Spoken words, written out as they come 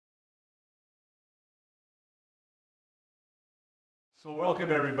So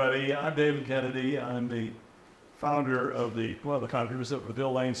welcome everybody. I'm David Kennedy. I'm the founder of one of the founders of the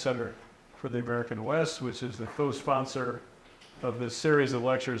Bill Lane Center for the American West, which is the co-sponsor of this series of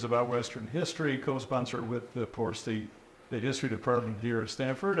lectures about Western history, co-sponsored with, of course, the History Department here at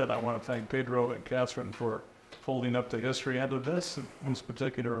Stanford. And I want to thank Pedro and Catherine for folding up the history end of this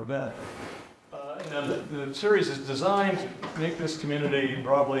particular event. And the series is designed to make this community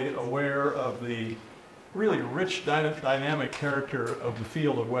broadly aware of the really rich, dynamic character of the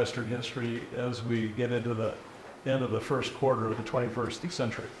field of Western history as we get into the end of the first quarter of the 21st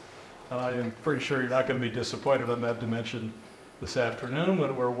century. I'm pretty sure you're not going to be disappointed on that dimension this afternoon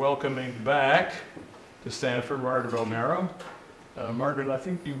when we're welcoming back to Stanford Margaret O'Mara. Margaret, I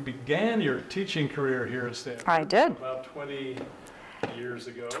think you began your teaching career here at Stanford. I did. About 20 years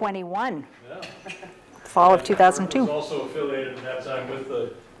ago. 21. Yeah. Fall of 2002. Margaret was also affiliated at that time with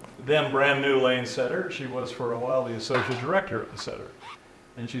the then brand new Lane Center. She was for a while the associate director of the center.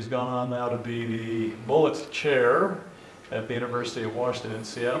 And she's gone on now to be the Bullitt chair at the University of Washington in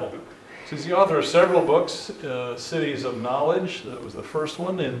Seattle. She's the author of several books, Cities of Knowledge, that was the first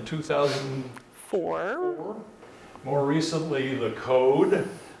one in 2004. More recently, The Code,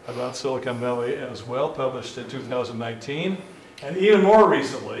 about Silicon Valley as well, published in 2019. And even more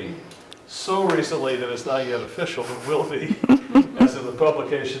recently, so recently that it's not yet official, but will be, as of the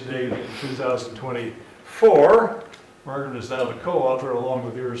publication date in 2024. Margaret is now the co-author, along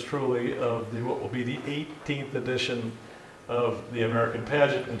with yours truly, of what will be the 18th edition of The American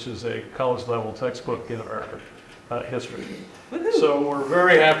Pageant, which is a college-level textbook in American history. So we're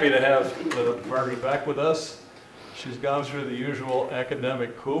very happy to have Margaret back with us. She's gone through the usual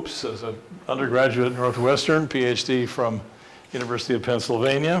academic hoops as an undergraduate at Northwestern, PhD from University of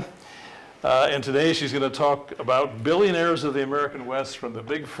Pennsylvania. And today she's going to talk about billionaires of the American West, from the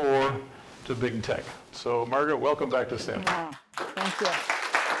Big Four to Big Tech. So Margaret, welcome back to Stanford. Wow. Thank you.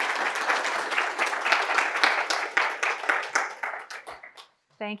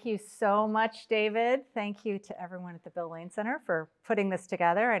 Thank you so much, David. Thank you to everyone at the Bill Lane Center for putting this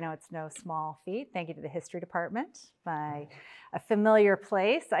together. I know it's no small feat. Thank you to the History Department, a familiar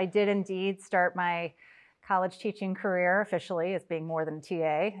place. I did indeed start my college teaching career officially as being more than a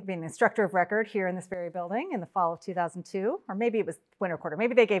TA, being an instructor of record here in this very building in the fall of 2002, or maybe it was winter quarter.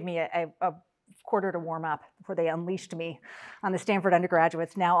 Maybe they gave me a quarter to warm up before they unleashed me on the Stanford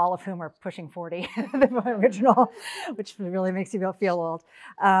undergraduates, now all of whom are pushing 40, the original, which really makes you feel old.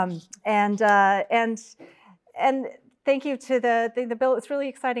 And thank you to the Bill. It's really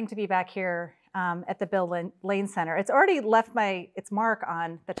exciting to be back here at the Bill Lane Center. It's already left its mark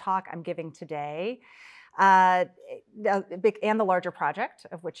on the talk I'm giving today. And the larger project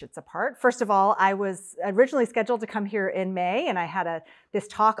of which it's a part. First of all, I was originally scheduled to come here in May, and I had this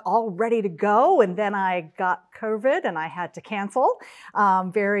talk all ready to go, and then I got COVID and I had to cancel,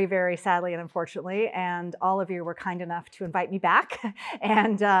 very, very sadly and unfortunately, and all of you were kind enough to invite me back,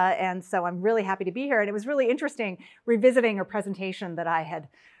 and so I'm really happy to be here. And it was really interesting revisiting a presentation that I had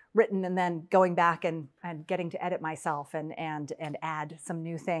written and then going back and getting to edit myself and add some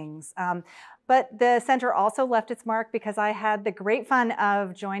new things. But the center also left its mark because I had the great fun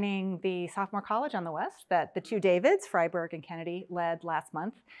of joining the sophomore college on the West that the two Davids, Freiberg and Kennedy, led last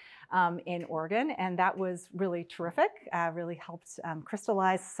month in Oregon. And that was really terrific, really helped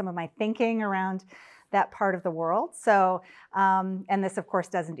crystallize some of my thinking around that part of the world. So, and this of course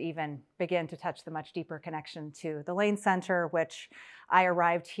doesn't even begin to touch the much deeper connection to the Lane Center, which I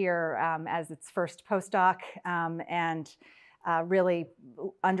arrived here as its first postdoc and really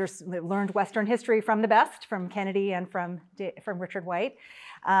learned Western history from the best, from Kennedy and from Richard White,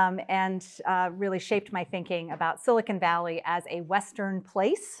 and really shaped my thinking about Silicon Valley as a Western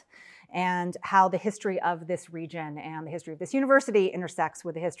place and how the history of this region and the history of this university intersects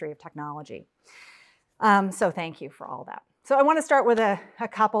with the history of technology. So thank you for all that. So I want to start with a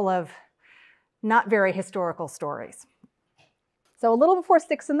couple of not very historical stories. So a little before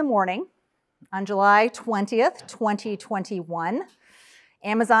 6 in the morning, on July 20th, 2021,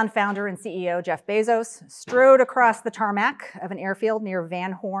 Amazon founder and CEO Jeff Bezos strode across the tarmac of an airfield near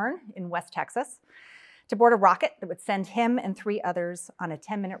Van Horn in West Texas to board a rocket that would send him and 3 others on a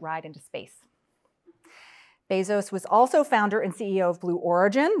 10-minute ride into space. Bezos was also founder and CEO of Blue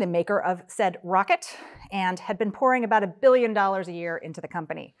Origin, the maker of said rocket, and had been pouring about $1 billion a year into the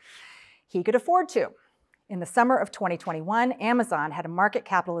company. He could afford to. In the summer of 2021, Amazon had a market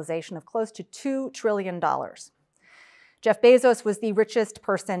capitalization of close to $2 trillion. Jeff Bezos was the richest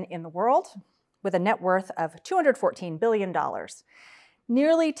person in the world, with a net worth of $214 billion,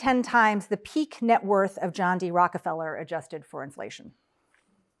 nearly 10 times the peak net worth of John D. Rockefeller adjusted for inflation.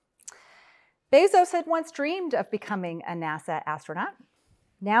 Bezos had once dreamed of becoming a NASA astronaut.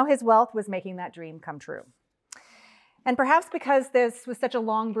 Now his wealth was making that dream come true. And perhaps because this was such a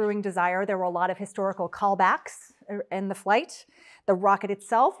long brewing desire, there were a lot of historical callbacks in the flight. The rocket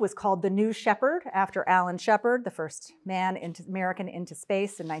itself was called the New Shepard after Alan Shepard, the first American into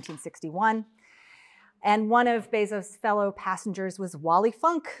space in 1961. And one of Bezos' fellow passengers was Wally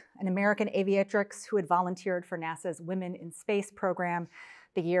Funk, an American aviatrix who had volunteered for NASA's Women in Space program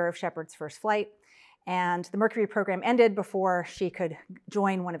the year of Shepard's first flight. And the Mercury program ended before she could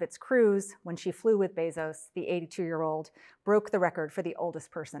join one of its crews. When she flew with Bezos, the 82-year-old broke the record for the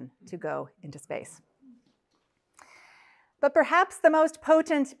oldest person to go into space. But perhaps the most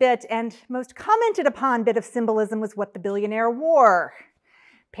potent bit and most commented upon bit of symbolism was what the billionaire wore,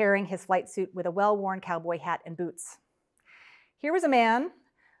 pairing his flight suit with a well-worn cowboy hat and boots. Here was a man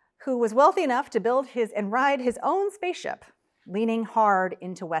who was wealthy enough to build and ride his own spaceship, leaning hard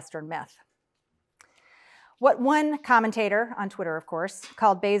into Western myth. What one commentator on Twitter, of course,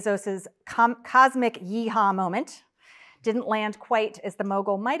 called Bezos's cosmic yeehaw moment didn't land quite as the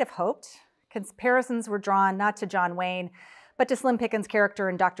mogul might have hoped. Comparisons were drawn not to John Wayne, but to Slim Pickens' character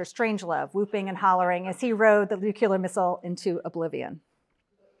in Dr. Strangelove, whooping and hollering as he rode the nuclear missile into oblivion.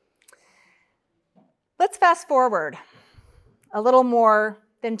 Let's fast forward a little more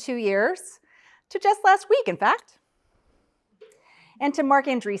than 2 years to just last week, in fact, and to Mark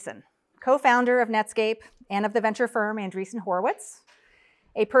Andreessen, co-founder of Netscape and of the venture firm Andreessen Horowitz,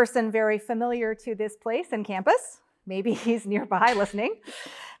 a person very familiar to this place and campus. Maybe he's nearby listening.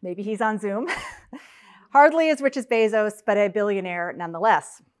 Maybe he's on Zoom. Hardly as rich as Bezos, but a billionaire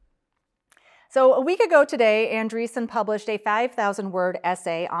nonetheless. So a week ago today, Andreessen published a 5,000-word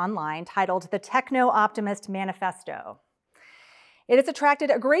essay online titled The Techno-Optimist Manifesto. It has attracted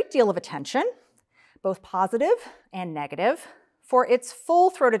a great deal of attention, both positive and negative, for its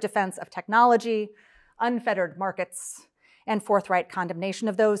full-throated defense of technology, unfettered markets, and forthright condemnation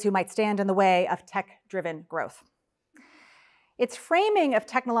of those who might stand in the way of tech-driven growth. Its framing of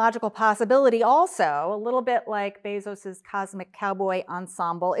technological possibility also, a little bit like Bezos's cosmic cowboy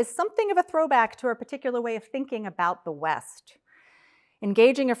ensemble, is something of a throwback to a particular way of thinking about the West,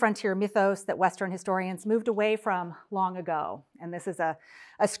 engaging a frontier mythos that Western historians moved away from long ago. And this is a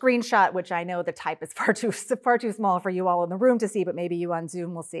screenshot, which I know the type is far too small for you all in the room to see, but maybe you on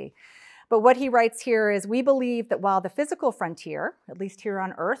Zoom will see. But what he writes here is, we believe that while the physical frontier, at least here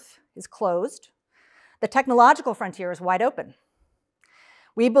on Earth, is closed, the technological frontier is wide open.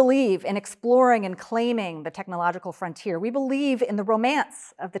 We believe in exploring and claiming the technological frontier. We believe in the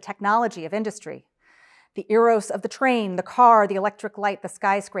romance of the technology of industry, the eros of the train, the car, the electric light, the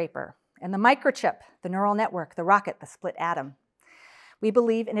skyscraper, and the microchip, the neural network, the rocket, the split atom. We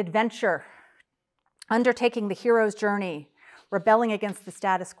believe in adventure, undertaking the hero's journey, rebelling against the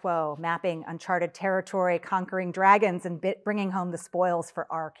status quo, mapping uncharted territory, conquering dragons, and bringing home the spoils for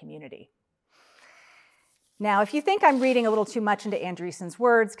our community. Now, if you think I'm reading a little too much into Andreessen's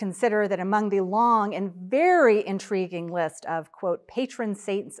words, consider that among the long and very intriguing list of, quote, patron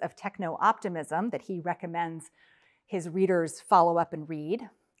saints of techno-optimism that he recommends his readers follow up and read,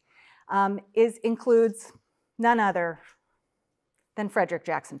 includes none other than Frederick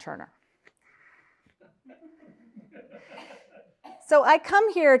Jackson Turner. So I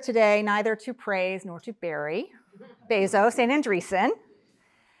come here today neither to praise nor to bury Bezos and Andreessen,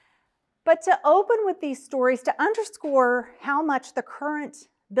 but to open with these stories to underscore how much the current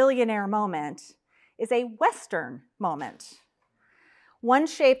billionaire moment is a Western moment, one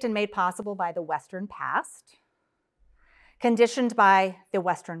shaped and made possible by the Western past, conditioned by the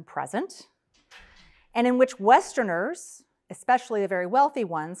Western present, and in which Westerners, especially the very wealthy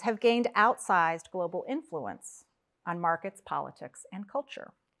ones, have gained outsized global influence on markets, politics, and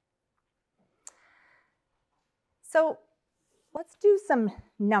culture. So let's do some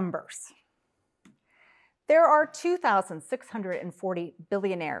numbers. There are 2,640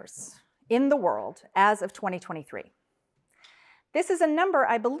 billionaires in the world as of 2023. This is a number,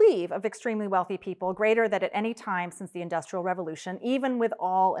 I believe, of extremely wealthy people greater than at any time since the Industrial Revolution, even with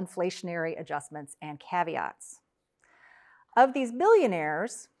all inflationary adjustments and caveats. Of these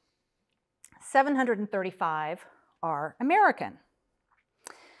billionaires, 735 are American.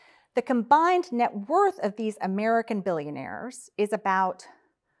 The combined net worth of these American billionaires is about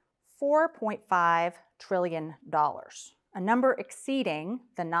 $4.5 trillion, a number exceeding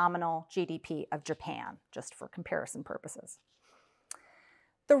the nominal GDP of Japan, just for comparison purposes.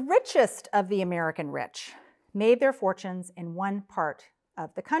 The richest of the American rich made their fortunes in one part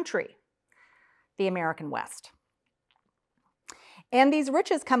of the country, the American West. And these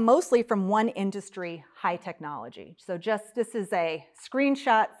riches come mostly from one industry, high technology. So this is a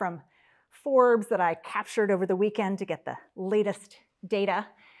screenshot from Forbes that I captured over the weekend to get the latest data.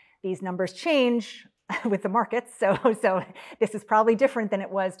 These numbers change with the markets, so this is probably different than it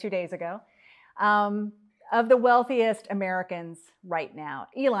was 2 days ago. Of the wealthiest Americans right now,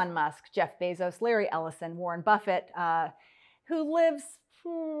 Elon Musk, Jeff Bezos, Larry Ellison, Warren Buffett, who lives,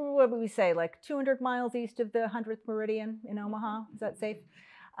 what would we say, like 200 miles east of the 100th meridian in Omaha. Is that safe?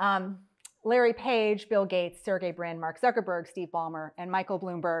 Larry Page, Bill Gates, Sergey Brin, Mark Zuckerberg, Steve Ballmer, and Michael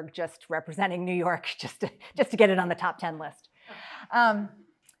Bloomberg just representing New York just to get it on the top 10 list.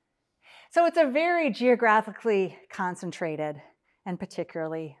 So it's a very geographically concentrated and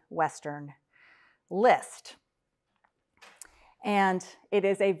particularly Western list. And it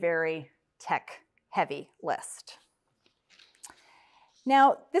is a very tech-heavy list.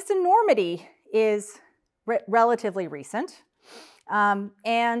 Now, this enormity is relatively recent.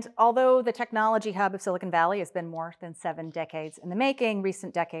 And although the technology hub of Silicon Valley has been more than 7 decades in the making,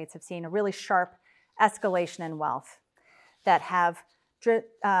 recent decades have seen a really sharp escalation in wealth that have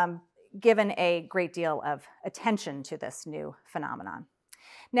given a great deal of attention to this new phenomenon.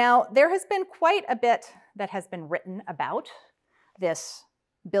 Now, there has been quite a bit that has been written about this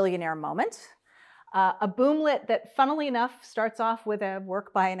billionaire moment. A boomlet that, funnily enough, starts off with a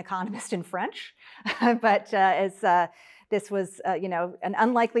work by an economist in French, but this was, an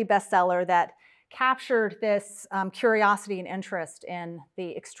unlikely bestseller that captured this curiosity and interest in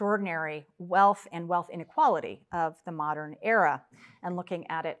the extraordinary wealth and wealth inequality of the modern era and looking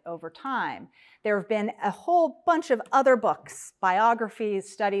at it over time. There have been a whole bunch of other books,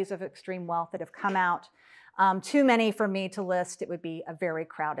 biographies, studies of extreme wealth that have come out. Too many for me to list. It would be a very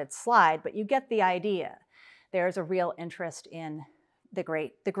crowded slide, but you get the idea. There's a real interest in the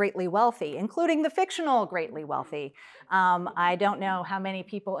greatly wealthy, including the fictional greatly wealthy. I don't know how many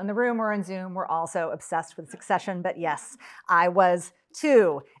people in the room or in Zoom were also obsessed with Succession, but yes, I was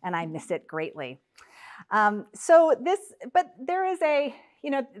too, and I miss it greatly. But there is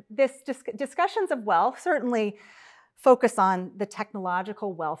this discussions of wealth certainly focus on the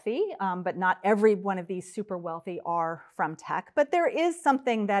technological wealthy, but not every one of these super wealthy are from tech. But there is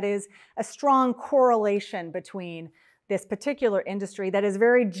something that is a strong correlation between this particular industry that is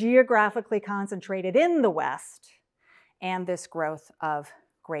very geographically concentrated in the West and this growth of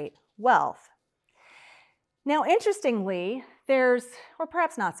great wealth. Now, interestingly, or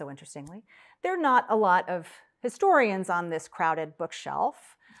perhaps not so interestingly, there are not a lot of historians on this crowded bookshelf,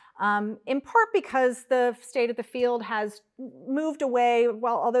 in part because the state of the field has moved away.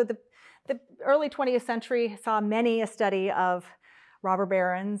 Well, although the early 20th century saw many a study of robber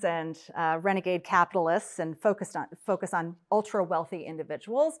barons and renegade capitalists and focus on ultra-wealthy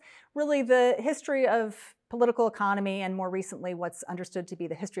individuals. Really, the history of political economy and more recently what's understood to be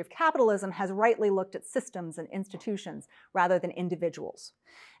the history of capitalism has rightly looked at systems and institutions rather than individuals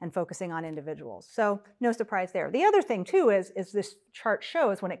and focusing on individuals. So no surprise there. The other thing too is this chart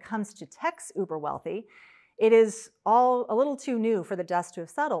shows when it comes to tech's uber wealthy, it is all a little too new for the dust to have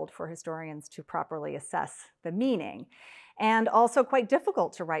settled for historians to properly assess the meaning. And also quite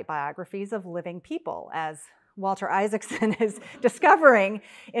difficult to write biographies of living people, as Walter Isaacson is discovering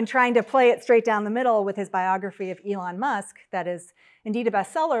in trying to play it straight down the middle with his biography of Elon Musk that is indeed a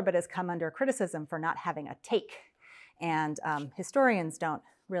bestseller, but has come under criticism for not having a take. And historians don't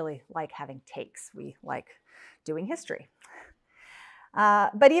really like having takes. We like doing history.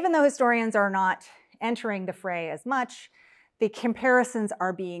 But even though historians are not entering the fray as much, the comparisons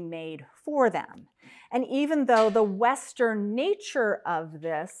are being made for them. And even though the Western nature of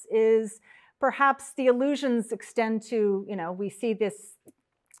this is perhaps the allusions extend to, we see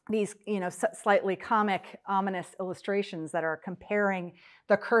these slightly comic, ominous illustrations that are comparing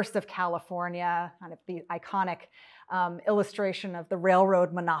the curse of California, kind of the iconic illustration of the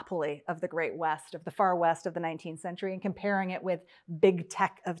railroad monopoly of the Great West, of the far west of the 19th century, and comparing it with big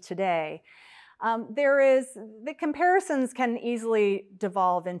tech of today. The comparisons can easily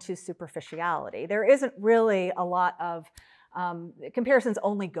devolve into superficiality. There isn't really a lot of, comparisons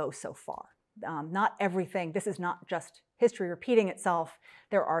only go so far. Not everything, this is not just history repeating itself.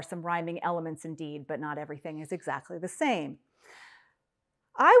 There are some rhyming elements indeed, but not everything is exactly the same.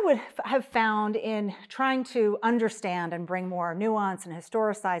 I would have found in trying to understand and bring more nuance and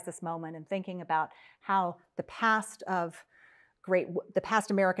historicize this moment and thinking about how the past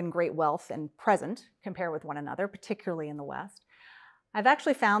American great wealth and present compare with one another, particularly in the West, I've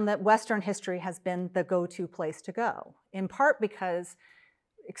actually found that Western history has been the go-to place to go, in part because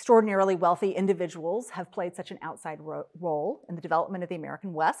extraordinarily wealthy individuals have played such an outside role in the development of the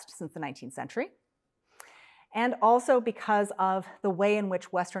American West since the 19th century, and also because of the way in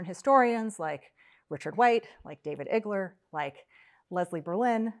which Western historians like Richard White, like David Igler, like Leslie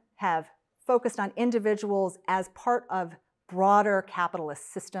Berlin have focused on individuals as part of broader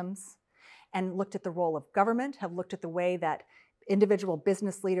capitalist systems and looked at the role of government, have looked at the way that individual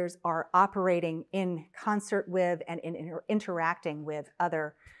business leaders are operating in concert with and interacting with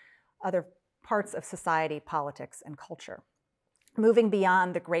other parts of society, politics, and culture. Moving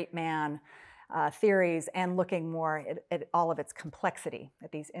beyond the great man theories and looking more at all of its complexity,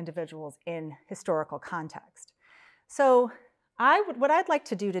 at these individuals in historical context. So what I'd like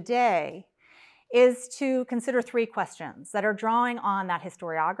to do today is to consider three questions that are drawing on that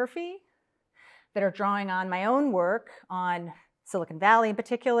historiography, that are drawing on my own work on Silicon Valley in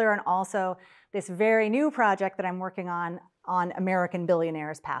particular, and also this very new project that I'm working on American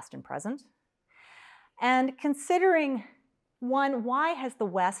billionaires past and present. And considering, one, why has the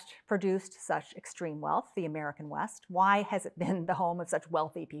West produced such extreme wealth, the American West? Why has it been the home of such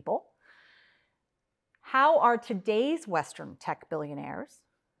wealthy people? How are today's Western tech billionaires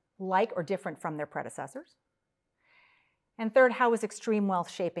like or different from their predecessors? And third, how is extreme wealth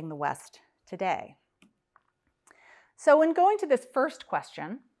shaping the West today? So when going to this first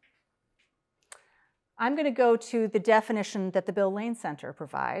question, I'm going to go to the definition that the Bill Lane Center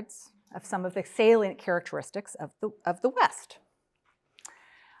provides of some of the salient characteristics of the West.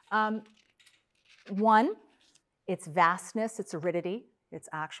 One, its vastness, its aridity, it's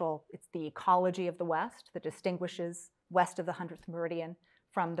the ecology of the West that distinguishes west of the 100th meridian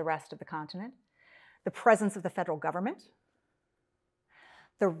from the rest of the continent. The presence of the federal government,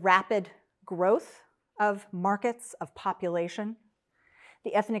 the rapid growth of markets, of population,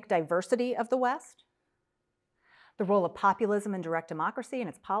 the ethnic diversity of the West, the role of populism and direct democracy in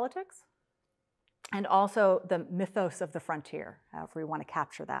its politics, and also the mythos of the frontier, however we want to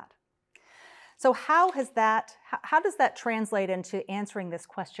capture that. So how does that translate into answering this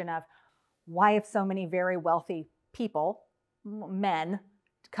question of why have so many very wealthy people, men,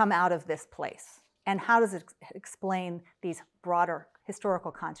 come out of this place? And how does it explain these broader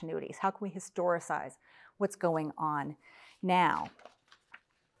historical continuities? How can we historicize what's going on now?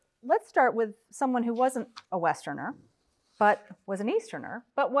 Let's start with someone who wasn't a Westerner, but was an Easterner,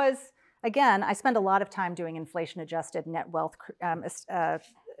 but was, again, I spend a lot of time doing inflation-adjusted net wealth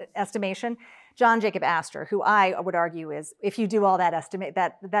estimation. John Jacob Astor, who I would argue is, if you do all that estimate,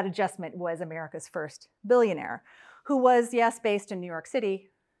 that adjustment was America's first billionaire, who was, yes, based in New York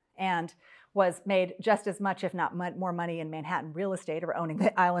City and was made just as much, if not more money in Manhattan real estate or owning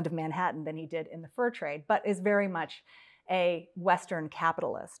the island of Manhattan than he did in the fur trade, but is very much a Western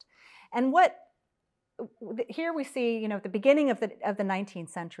capitalist. And here we see, at the beginning of the 19th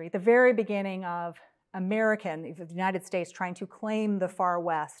century, the very beginning of the United States trying to claim the far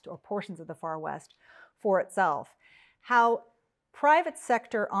West or portions of the far West for itself, how private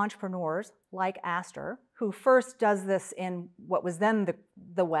sector entrepreneurs like Astor, who first does this in what was then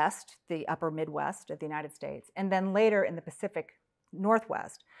the West, the upper Midwest of the United States, and then later in the Pacific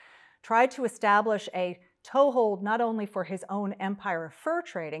Northwest, tried to establish a toehold not only for his own empire of fur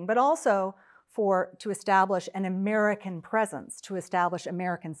trading, but also to establish an American presence, to establish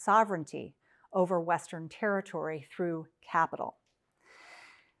American sovereignty over Western territory through capital.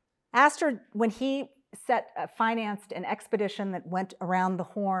 Astor, when he financed an expedition that went around the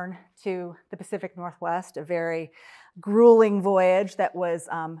Horn to the Pacific Northwest, a very grueling voyage that was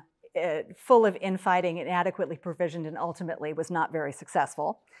full of infighting, inadequately provisioned, and ultimately was not very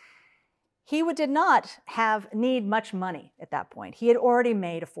successful. He did not need much money at that point. He had already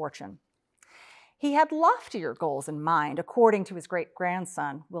made a fortune. He had loftier goals in mind, according to his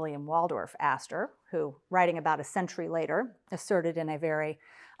great-grandson, William Waldorf Astor, who, writing about a century later, asserted in a very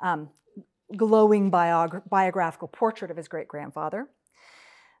glowing biographical portrait of his great-grandfather,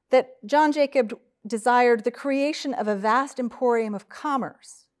 that John Jacob desired the creation of a vast emporium of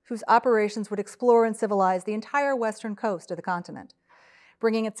commerce whose operations would explore and civilize the entire western coast of the continent,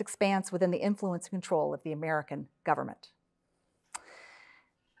 bringing its expanse within the influence and control of the American government.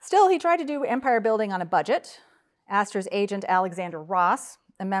 Still, he tried to do empire building on a budget. Astor's agent, Alexander Ross,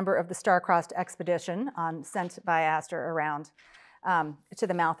 a member of the star-crossed expedition sent by Astor around to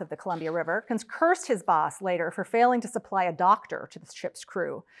the mouth of the Columbia River, cursed his boss later for failing to supply a doctor to the ship's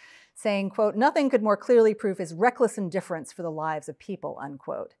crew, saying, quote, "Nothing could more clearly prove his reckless indifference for the lives of people,"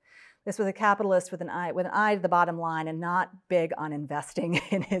 unquote. This was a capitalist with an eye to the bottom line and not big on investing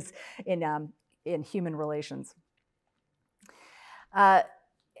in human relations.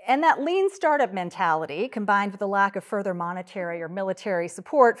 And that lean startup mentality, combined with the lack of further monetary or military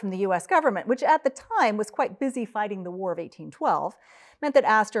support from the US government, which at the time was quite busy fighting the War of 1812, meant that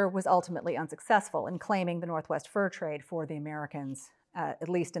Astor was ultimately unsuccessful in claiming the Northwest fur trade for the Americans, at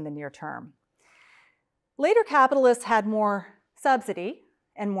least in the near term. Later capitalists had more subsidy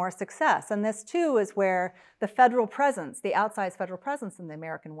and more success. And this too is where the federal presence, the outsized federal presence in the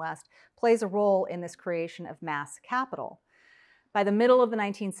American West, plays a role in this creation of mass capital. By the middle of the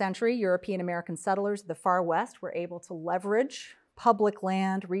 19th century, European American settlers of the far west were able to leverage public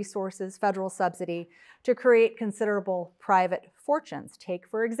land, resources, federal subsidy to create considerable private fortunes. Take,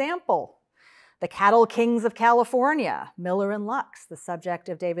 for example, the cattle kings of California, Miller and Lux, the subject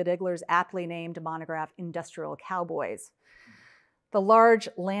of David Igler's aptly named monograph, Industrial Cowboys. The large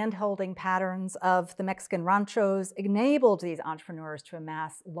landholding patterns of the Mexican ranchos enabled these entrepreneurs to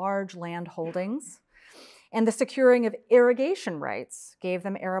amass large land holdings, and the securing of irrigation rights gave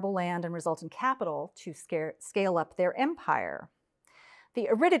them arable land and resultant capital to scale up their empire. The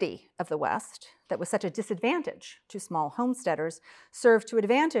aridity of the West, that was such a disadvantage to small homesteaders, served to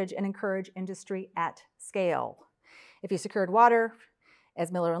advantage and encourage industry at scale. If you secured water,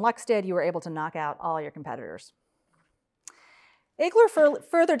 as Miller and Lux did, you were able to knock out all your competitors. Igler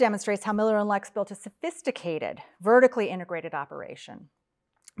further demonstrates how Miller and Lux built a sophisticated, vertically integrated operation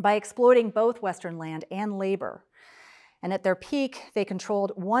by exploiting both Western land and labor. And at their peak, they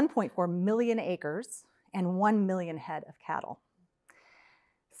controlled 1.4 million acres and 1 million head of cattle.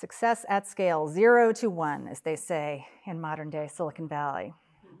 Success at scale, 0 to 1, as they say in modern-day Silicon Valley.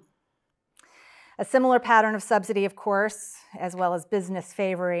 A similar pattern of subsidy, of course, as well as business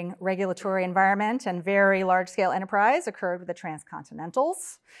favoring regulatory environment and very large-scale enterprise occurred with the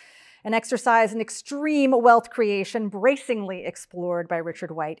transcontinentals, an exercise in extreme wealth creation bracingly explored by Richard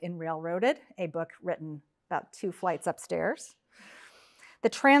White in Railroaded, a book written about 2 flights upstairs. The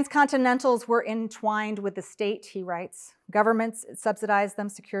transcontinentals were entwined with the state, he writes. Governments subsidized them,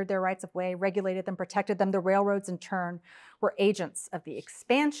 secured their rights of way, regulated them, protected them. The railroads, in turn, were agents of the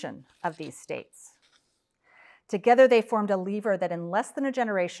expansion of these states. Together, they formed a lever that in less than a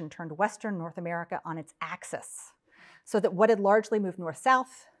generation turned Western North America on its axis, so that what had largely moved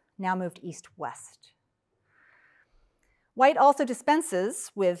north-south now moved east-west. White also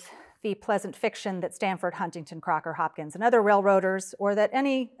dispenses with the pleasant fiction that Stanford, Huntington, Crocker, Hopkins, and other railroaders, or that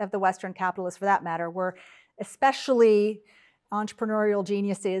any of the Western capitalists for that matter, were especially entrepreneurial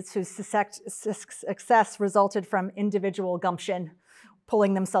geniuses whose success resulted from individual gumption,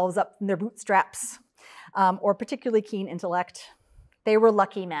 pulling themselves up from their bootstraps, or particularly keen intellect. They were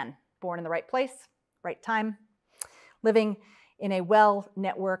lucky men, born in the right place, right time, living in a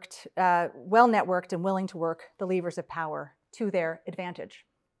well-networked and willing to work the levers of power to their advantage.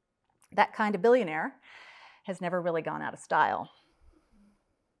 That kind of billionaire has never really gone out of style.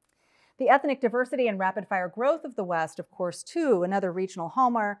 The ethnic diversity and rapid-fire growth of the West, of course, too, another regional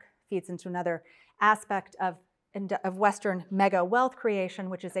hallmark, feeds into another aspect of Western mega wealth creation,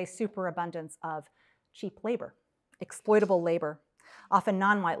 which is a superabundance of cheap labor, exploitable labor, often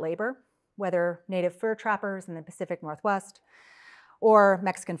non-white labor, whether native fur trappers in the Pacific Northwest or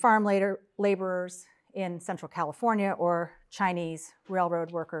Mexican farm laborers in Central California or Chinese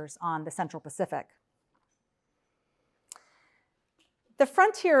railroad workers on the Central Pacific. The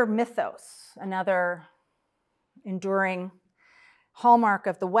frontier mythos, another enduring hallmark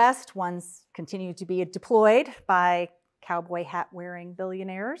of the West, ones continue to be deployed by cowboy hat-wearing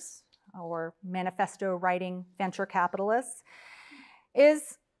billionaires or manifesto-writing venture capitalists,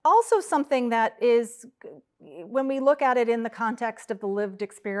 is also something that is, when we look at it in the context of the lived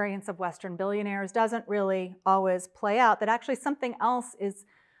experience of Western billionaires, doesn't really always play out, that actually something else is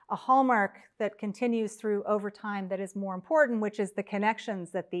a hallmark that continues through over time that is more important, which is the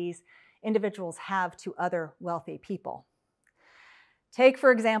connections that these individuals have to other wealthy people. Take,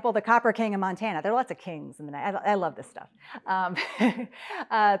 for example, the Copper King of Montana. There are lots of kings in the night. I love this stuff.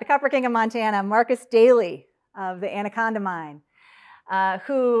 The Copper King of Montana, Marcus Daly of the Anaconda Mine,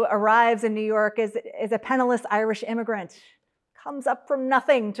 who arrives in New York as a penniless Irish immigrant, comes up from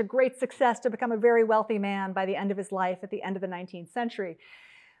nothing to great success to become a very wealthy man by the end of his life at the end of the 19th century.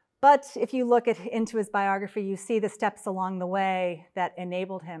 But if you look into his biography, you see the steps along the way that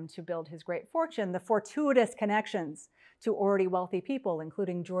enabled him to build his great fortune, the fortuitous connections to already wealthy people,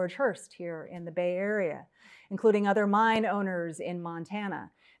 including George Hearst here in the Bay Area, including other mine owners in Montana,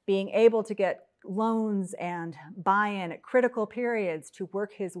 being able to get loans and buy-in at critical periods to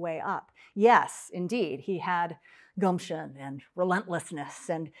work his way up. Yes, indeed, he had gumption and relentlessness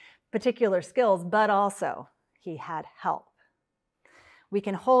and particular skills, but also he had help. We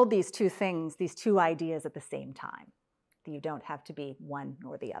can hold these two things, these two ideas at the same time. You don't have to be one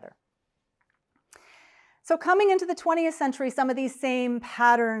nor the other. So coming into the 20th century, some of these same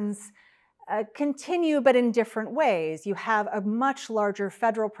patterns continue, but in different ways. You have a much larger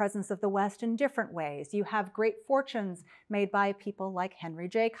federal presence of the West in different ways. You have great fortunes made by people like Henry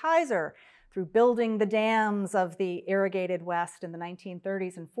J. Kaiser, through building the dams of the irrigated West in the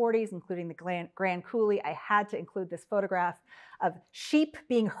 1930s and 40s, including the Grand Coulee. I had to include this photograph of sheep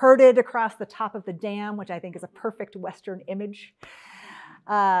being herded across the top of the dam, which I think is a perfect Western image.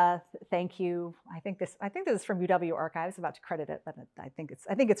 Thank you. I think this is from UW Archives. I'm about to credit it, but I think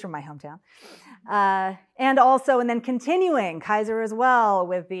it's from my hometown. And then continuing Kaiser as well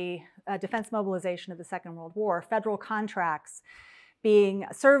with the defense mobilization of the Second World War, federal contracts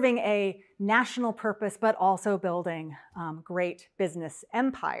serving a national purpose, but also building great business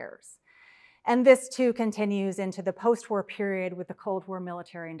empires. And this too continues into the post-war period with the Cold War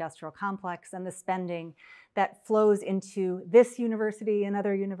military-industrial complex and the spending that flows into this university and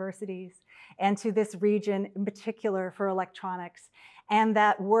other universities, and to this region in particular for electronics, and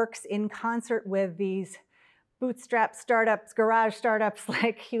that works in concert with these bootstrap startups, garage startups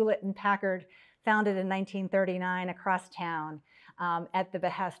like Hewlett and Packard, founded in 1939 across town at the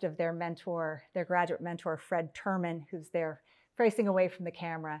behest of their mentor, their graduate mentor, Fred Terman, who's there facing away from the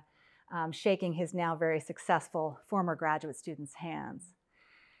camera, shaking his now very successful former graduate student's hands.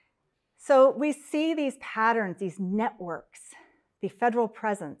 So we see these patterns, these networks, the federal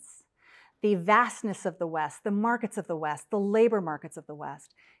presence, the vastness of the West, the markets of the West, the labor markets of the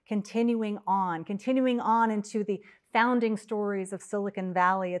West, continuing on into the founding stories of Silicon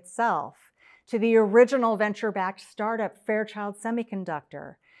Valley itself, to the original venture-backed startup Fairchild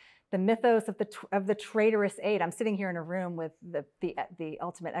Semiconductor, the mythos of the traitorous eight. I'm sitting here in a room with the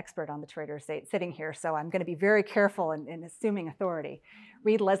ultimate expert on the traitorous eight sitting here, so I'm going to be very careful in assuming authority.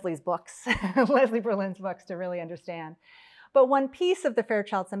 Read Leslie's books, Leslie Berlin's books, to really understand. But one piece of the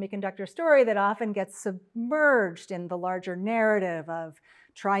Fairchild Semiconductor story that often gets submerged in the larger narrative of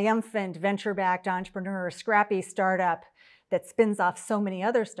triumphant venture-backed entrepreneur, scrappy startup that spins off so many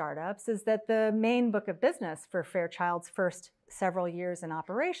other startups is that the main book of business for Fairchild's first several years in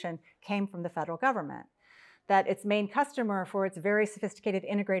operation came from the federal government. That its main customer for its very sophisticated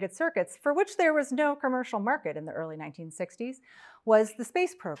integrated circuits, for which there was no commercial market in the early 1960s, was the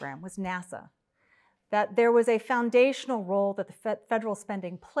space program, was NASA. That there was a foundational role that the federal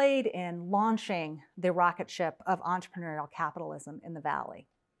spending played in launching the rocket ship of entrepreneurial capitalism in the Valley.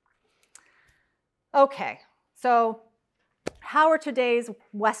 Okay, so how are today's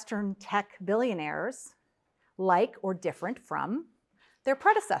Western tech billionaires like or different from their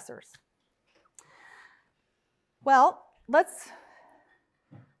predecessors? Well, let's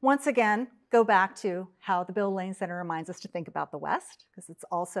once again go back to how the Bill Lane Center reminds us to think about the West, because it's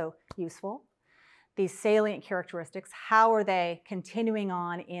also useful. These salient characteristics, how are they continuing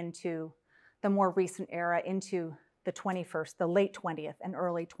on into the more recent era, into the 21st, the late 20th and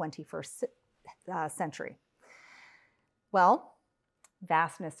early 21st century? Well,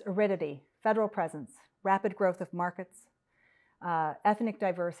 vastness, aridity, federal presence, rapid growth of markets, ethnic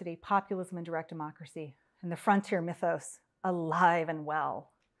diversity, populism and direct democracy, and the frontier mythos alive and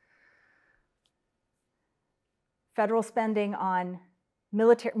well. Federal spending on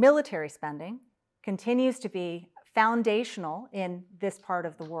military spending continues to be foundational in this part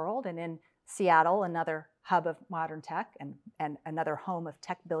of the world, and in Seattle, another hub of modern tech and another home of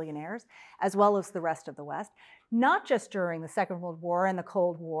tech billionaires, as well as the rest of the West, not just during the Second World War and the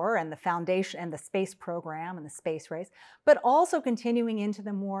Cold War and the foundation and the space program and the space race, but also continuing into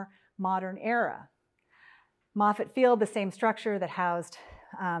the more modern era. Moffett Field, the same structure that housed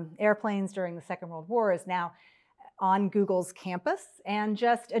airplanes during the Second World War, is now on Google's campus, and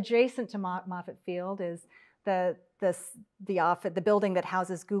just adjacent to Moffett Field is the building that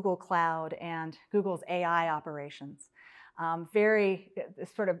houses Google Cloud and Google's AI operations. Very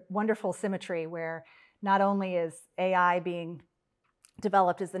sort of wonderful symmetry where not only is AI being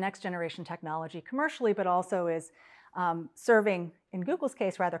developed as the next generation technology commercially, but also is serving, in Google's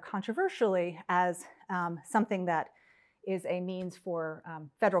case, rather controversially, as something that is a means for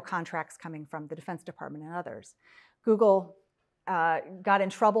federal contracts coming from the Defense Department and others. Google got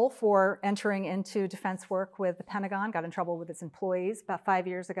in trouble for entering into defense work with the Pentagon, got in trouble with its employees about 5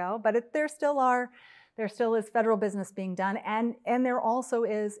 years ago, but there still is federal business being done, and there also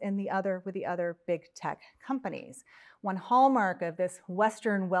is with the other big tech companies. One hallmark of this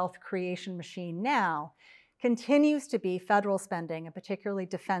Western wealth creation machine now continues to be federal spending, and particularly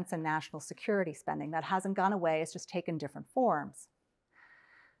defense and national security spending. That hasn't gone away, it's just taken different forms.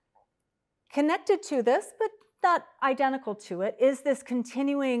 Connected to this, but not identical to it, is this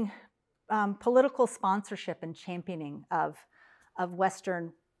continuing political sponsorship and championing of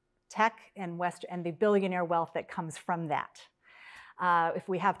Western tech and the billionaire wealth that comes from that. If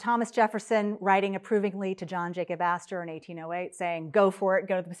we have Thomas Jefferson writing approvingly to John Jacob Astor in 1808 saying, go for it,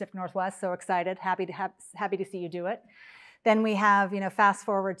 go to the Pacific Northwest, so excited, happy to see you do it. Then we have, fast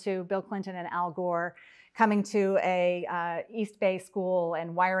forward to Bill Clinton and Al Gore coming to a East Bay school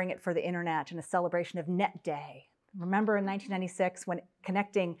and wiring it for the internet in a celebration of Net Day. Remember in 1996 when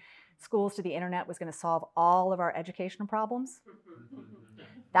connecting schools to the internet was going to solve all of our educational problems?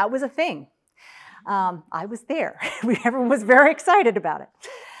 That was a thing. I was there. Everyone was very excited about it.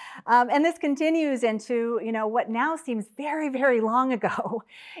 And this continues into, what now seems very, very long ago.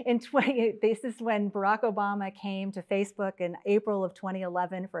 This is when Barack Obama came to Facebook in April of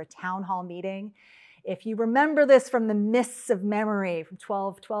 2011 for a town hall meeting. If you remember this from the mists of memory from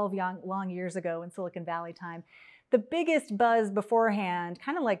 12 long years ago in Silicon Valley time, the biggest buzz beforehand,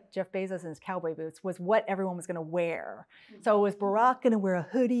 kind of like Jeff Bezos in his cowboy boots, was what everyone was going to wear. So was Barack going to wear a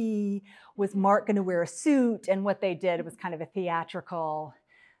hoodie? Was Mark going to wear a suit? And what they did was kind of a theatrical,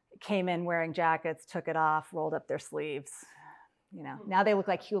 came in wearing jackets, took it off, rolled up their sleeves. Now they look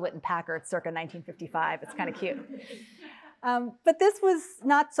like Hewlett and Packard circa 1955. It's kind of cute. But this was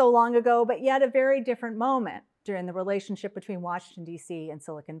not so long ago, but yet a very different moment during the relationship between Washington, D.C. and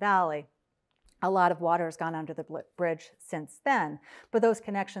Silicon Valley. A lot of water has gone under the bridge since then, but those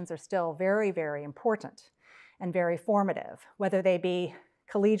connections are still very, very important and very formative, whether they be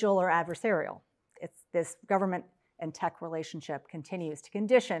collegial or adversarial. This government and tech relationship continues to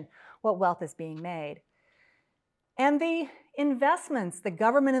condition what wealth is being made. And the investments, the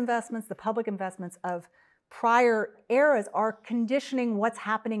government investments, the public investments of prior eras are conditioning what's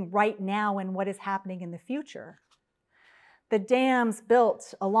happening right now and what is happening in the future. The dams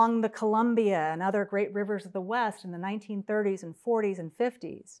built along the Columbia and other great rivers of the West in the 1930s and 40s and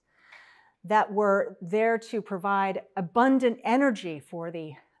 50s that were there to provide abundant energy for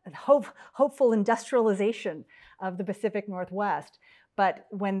the hopeful industrialization of the Pacific Northwest. But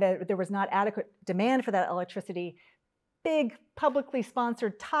when there was not adequate demand for that electricity, big publicly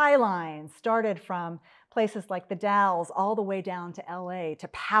sponsored tie lines started from places like the Dalles all the way down to LA to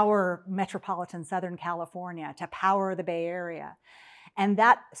power metropolitan Southern California, to power the Bay Area. And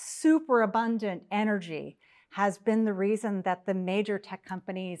that superabundant energy has been the reason that the major tech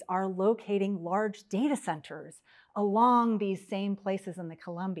companies are locating large data centers along these same places in the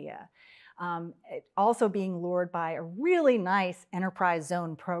Columbia. Also being lured by a really nice enterprise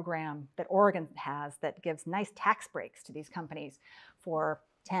zone program that Oregon has that gives nice tax breaks to these companies for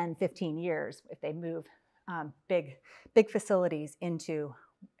 10, 15 years if they move big facilities into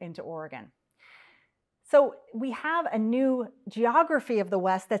Oregon. So we have a new geography of the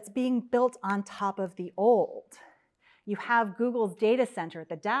West that's being built on top of the old. You have Google's data center at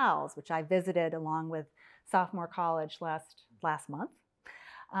the Dalles, which I visited along with Sophomore College last month.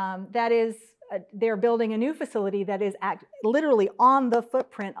 They're building a new facility that is literally on the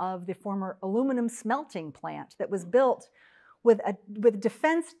footprint of the former aluminum smelting plant that was built with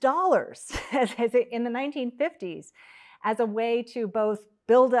defense dollars in the 1950s as a way to both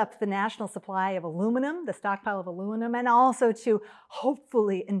build up the national supply of aluminum, the stockpile of aluminum, and also to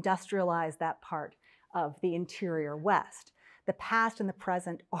hopefully industrialize that part of the interior West. The past and the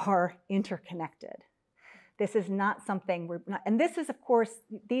present are interconnected. This is not something and this is, of course,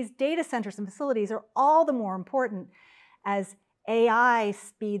 these data centers and facilities are all the more important as AI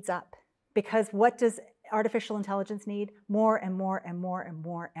speeds up, because what does artificial intelligence need? More and more and more and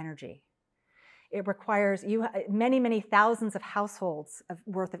more energy. It requires many, many thousands of households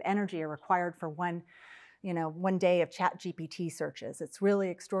worth of energy are required for one day of ChatGPT searches. It's really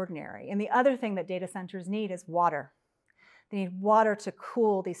extraordinary. And the other thing that data centers need is water. They need water to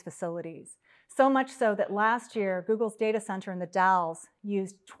cool these facilities. So much so that last year, Google's data center in the Dalles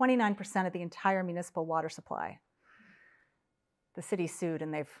used 29% of the entire municipal water supply. The city sued,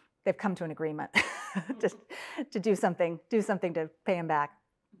 and they've come to an agreement to do something to pay them back.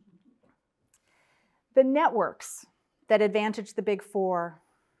 The networks that advantage the big four,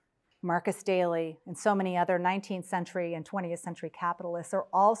 Marcus Daly, and so many other 19th century and 20th century capitalists are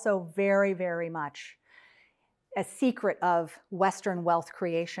also very, very much a secret of Western wealth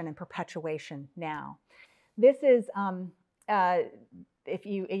creation and perpetuation now. This is, I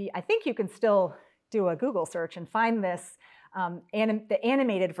think you can still do a Google search and find this, the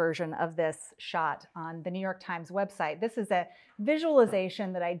animated version of this shot on the New York Times website. This is a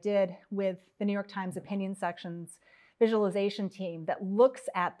visualization that I did with the New York Times opinion section's visualization team that looks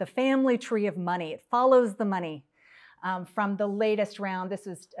at the family tree of money. It follows the money from the latest round. This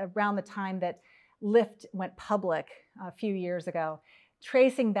was around the time that Lyft went public a few years ago,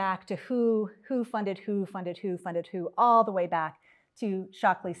 tracing back to who funded who, all the way back to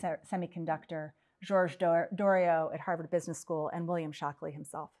Shockley Semiconductor, Georges Doriot at Harvard Business School, and William Shockley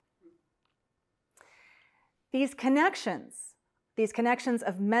himself. These connections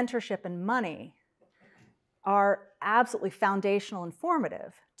of mentorship and money are absolutely foundational and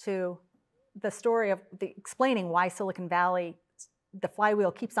formative to the story of explaining why Silicon Valley, the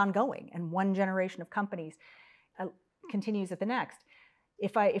flywheel keeps on going, and one generation of companies continues at the next.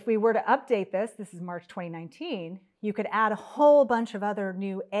 If we were to update this is March 2019, you could add a whole bunch of other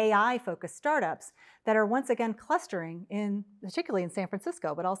new AI-focused startups that are once again clustering particularly in San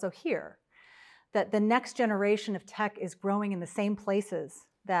Francisco, but also here. That the next generation of tech is growing in the same places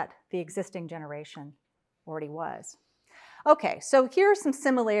that the existing generation already was. Okay, so here are some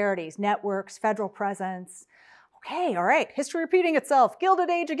similarities: networks, federal presence. Okay, all right, history repeating itself, Gilded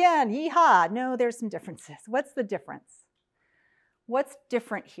Age again, yeehaw. No, there's some differences. What's the difference? What's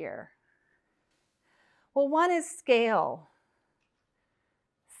different here? Well, one is scale.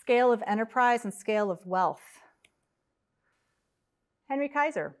 Scale of enterprise and scale of wealth. Henry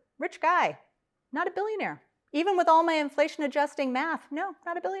Kaiser, rich guy, not a billionaire. Even with all my inflation adjusting math, no,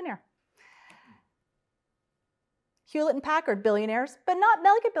 not a billionaire. Hewlett and Packard, billionaires, but not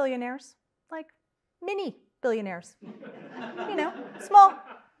mega billionaires, like mini billionaires. You know, small.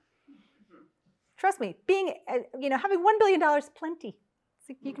 Trust me, having $1 billion is plenty.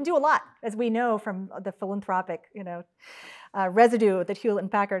 So you can do a lot, as we know from the philanthropic, residue that Hewlett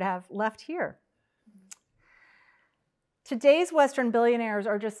and Packard have left here. Today's Western billionaires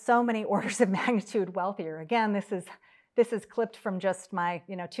are just so many orders of magnitude wealthier. Again, this is clipped from just my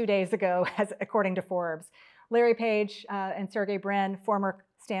 2 days ago, according to Forbes. Larry Page and Sergey Brin, former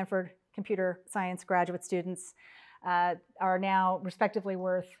Stanford computer science graduate students, are now respectively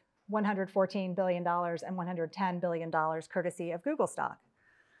worth $114 billion and $110 billion courtesy of Google stock.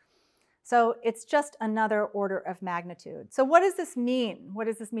 So it's just another order of magnitude. So what does this mean? What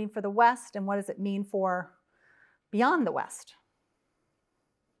does this mean for the West, and what does it mean for beyond the West?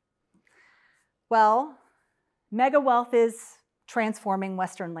 Well, mega wealth is transforming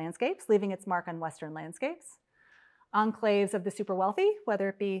Western landscapes, leaving its mark on Western landscapes. Enclaves of the super wealthy, whether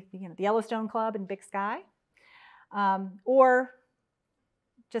it be the Yellowstone Club in Big Sky, or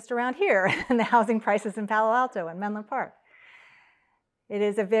just around here in the housing crisis in Palo Alto and Menlo Park.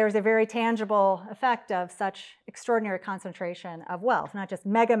 There's a very tangible effect of such extraordinary concentration of wealth, not just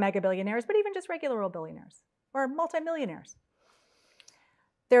mega billionaires, but even just regular old billionaires or multimillionaires.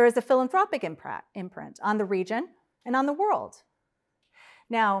 There is a philanthropic imprint on the region and on the world.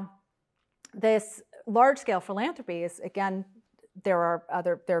 Now, this large-scale philanthropy is, again, there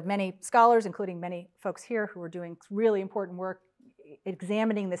are many scholars, including many folks here, who are doing really important work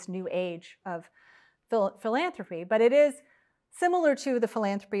examining this new age of philanthropy, but it is similar to the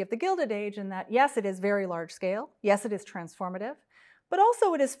philanthropy of the Gilded Age in that, yes, it is very large scale, yes, it is transformative, but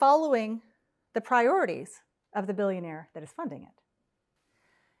also it is following the priorities of the billionaire that is funding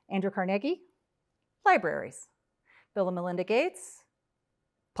it. Andrew Carnegie, libraries. Bill and Melinda Gates,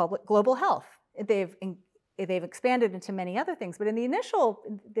 public global health. They've expanded into many other things, but in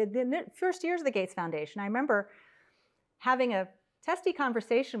the first years of the Gates Foundation, I remember having a testy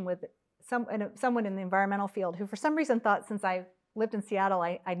conversation with someone in the environmental field who for some reason thought since I lived in Seattle,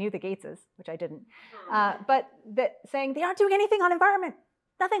 I knew the Gateses, which I didn't, but saying they aren't doing anything on environment.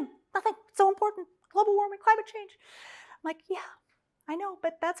 Nothing, it's so important. Global warming, climate change. I'm like, yeah, I know,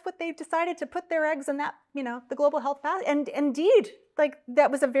 but that's what they've decided to put their eggs in that, the global health path. And indeed,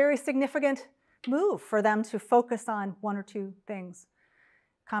 that was a very significant move for them to focus on one or two things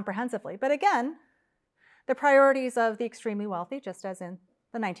comprehensively. But again, the priorities of the extremely wealthy, just as in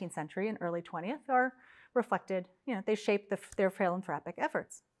the 19th century and early 20th, are reflected, they shape their philanthropic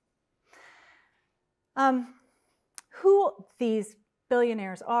efforts. Who these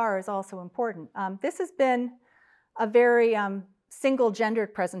billionaires are is also important. This has been a very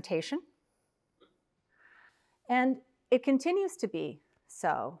single-gendered presentation, and it continues to be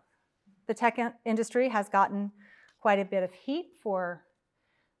so. The tech industry has gotten quite a bit of heat for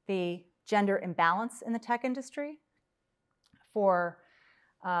the gender imbalance in the tech industry, for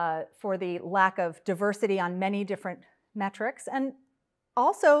the lack of diversity on many different metrics, and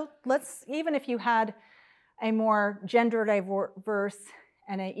also, even if you had a more gender diverse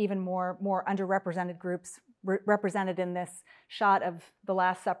and even more underrepresented groups represented in this shot of the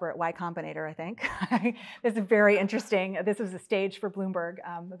Last Supper at Y Combinator, I think. This is very interesting. This was a stage for Bloomberg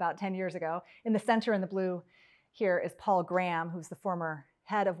about 10 years ago. In the center in the blue here is Paul Graham, who's the former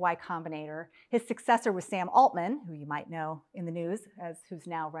head of Y Combinator. His successor was Sam Altman, who you might know in the news, who's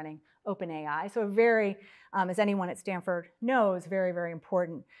now running OpenAI. So a very, as anyone at Stanford knows, very, very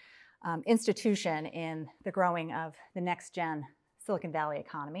important institution in the growing of the next-gen Silicon Valley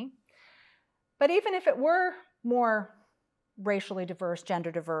economy. But even if it were more racially diverse,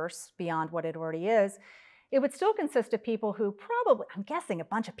 gender diverse, beyond what it already is, it would still consist of people who probably, I'm guessing a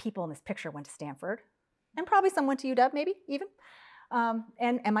bunch of people in this picture went to Stanford. and probably some went to UW, maybe even,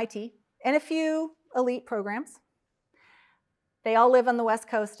 and MIT, and a few elite programs. They all live on the West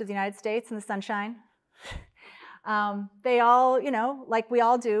Coast of the United States in the sunshine. They all, you know, like we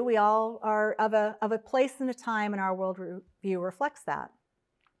all do, we all are of a place and a time, and our worldview reflects that.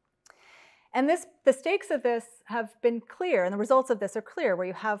 And the stakes of this have been clear, and the results of this are clear, where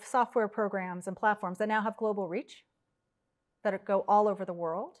you have software programs and platforms that now have global reach, that go all over the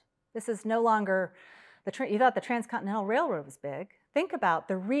world. This is no longer, you thought the Transcontinental Railroad was big. Think about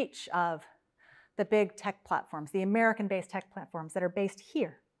the reach of the big tech platforms, the American-based tech platforms that are based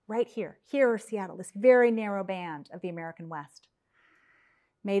here, right here, here or Seattle, this very narrow band of the American West,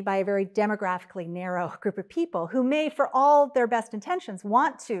 made by a very demographically narrow group of people who may, for all their best intentions,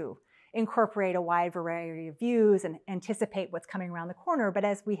 want to incorporate a wide variety of views and anticipate what's coming around the corner. But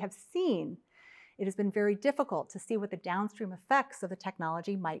as we have seen, it has been very difficult to see what the downstream effects of the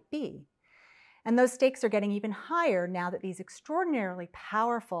technology might be. And those stakes are getting even higher now that these extraordinarily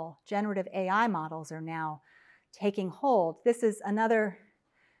powerful generative AI models are now taking hold. This is another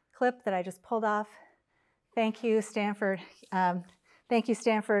clip that I just pulled off. Thank you, Stanford. Thank you,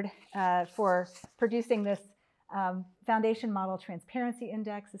 Stanford, for producing this Foundation Model Transparency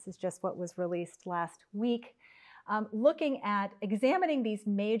Index. This is just what was released last week. Looking at examining these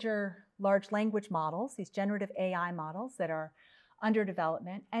major large language models, these generative AI models that are under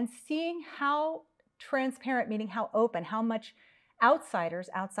development, and seeing how transparent, meaning how open, how much outsiders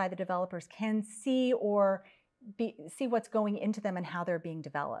outside the developers can see or see what's going into them and how they're being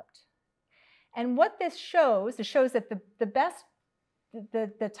developed. And what this shows, it shows that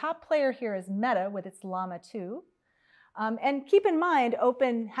the top player here is Meta with its Llama 2. And keep in mind,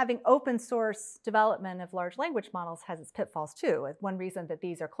 having open source development of large language models has its pitfalls too. One reason that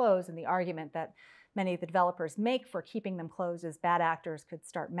these are closed, and the argument that many of the developers make for keeping them closed, is bad actors could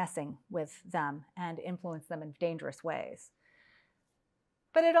start messing with them and influence them in dangerous ways.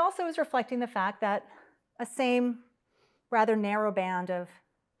 But it also is reflecting the fact that a same rather narrow band of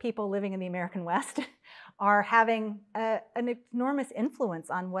people living in the American West are having an enormous influence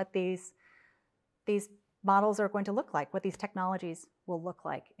on what these models are going to look like, what these technologies will look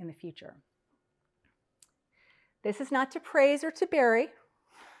like in the future. This is not to praise or to bury.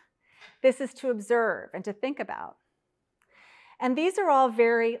 This is to observe and to think about. And these are all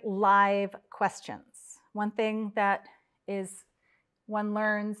very live questions. One thing that one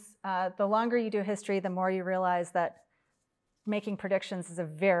learns, the longer you do history, the more you realize that making predictions is a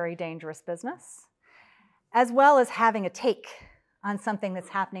very dangerous business, as well as having a take on something that's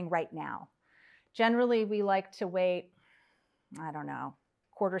happening right now. Generally, we like to wait, I don't know,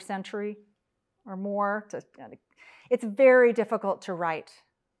 quarter century or more. It's very difficult to write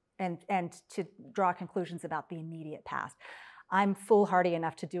and to draw conclusions about the immediate past. I'm foolhardy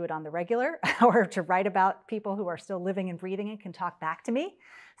enough to do it on the regular, or to write about people who are still living and breathing and can talk back to me.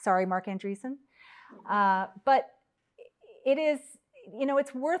 Sorry, Mark Andreessen. But it is,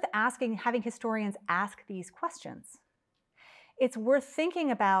 it's worth having historians ask these questions. It's worth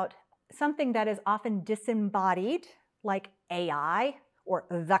thinking about something that is often disembodied, like AI or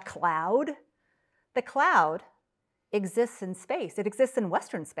the cloud. The cloud exists in space. It exists in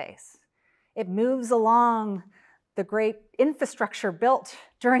Western space. It moves along the great infrastructure built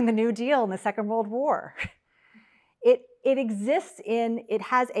during the New Deal and the Second World War. It exists it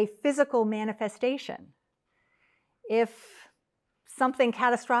has a physical manifestation. If something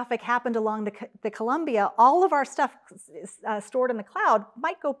catastrophic happened along the Columbia, all of our stuff stored in the cloud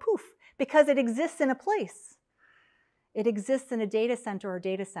might go poof, because it exists in a place. It exists in a data center or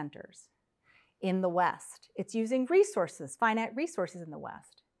data centers in the West. It's using resources, finite resources in the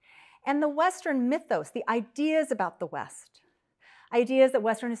West. And the Western mythos, the ideas about the West, ideas that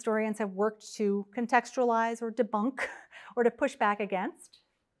Western historians have worked to contextualize or debunk or to push back against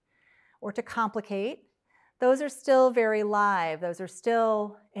or to complicate, those are still very live. Those are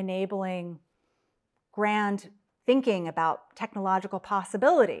still enabling grand thinking about technological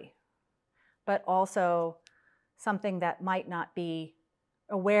possibility, but also something that might not be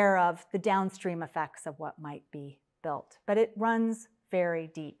aware of the downstream effects of what might be built. But it runs very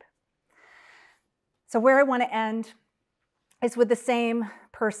deep. So where I want to end is with the same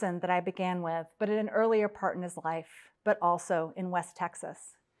person that I began with, but at an earlier part in his life, but also in West Texas.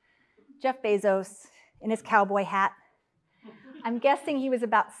 Jeff Bezos in his cowboy hat. I'm guessing he was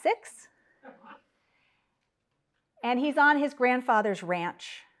about 6. And he's on his grandfather's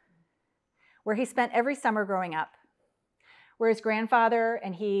ranch, where he spent every summer growing up, where his grandfather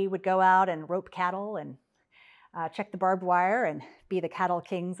and he would go out and rope cattle and check the barbed wire and be the cattle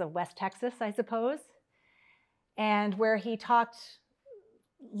kings of West Texas, I suppose. And where he talked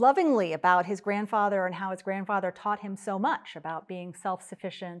lovingly about his grandfather and how his grandfather taught him so much about being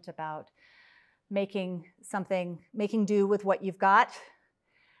self-sufficient, about making do with what you've got.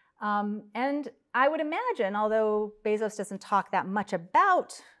 And I would imagine, although Bezos doesn't talk that much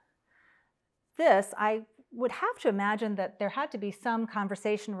about this, I would have to imagine that there had to be some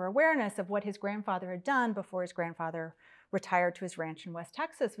conversation or awareness of what his grandfather had done before his grandfather retired to his ranch in West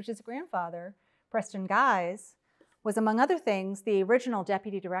Texas, which his grandfather, Preston Guise, was, among other things, the original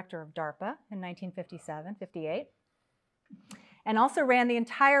deputy director of DARPA in 1957-58, and also ran the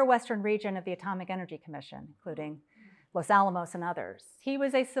entire western region of the Atomic Energy Commission, including Los Alamos and others. He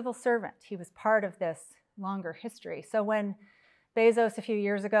was a civil servant. He was part of this longer history. So when Bezos, a few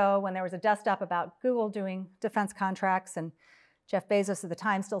years ago, when there was a dust-up about Google doing defense contracts, and Jeff Bezos, at the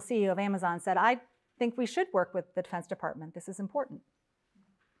time still CEO of Amazon, said, I think we should work with the Defense Department. This is important.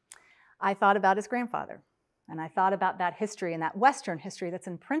 I thought about his grandfather, and I thought about that history and that Western history that's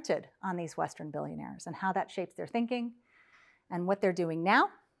imprinted on these Western billionaires and how that shapes their thinking and what they're doing now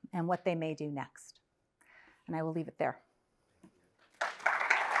and what they may do next. And I will leave it there.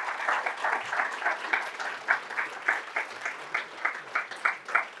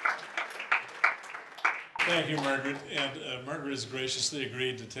 Thank you, Margaret. And Margaret has graciously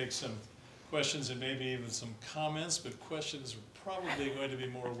agreed to take some questions and maybe even some comments, but questions are probably going to be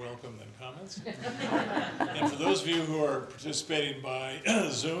more welcome than comments. And for those of you who are participating by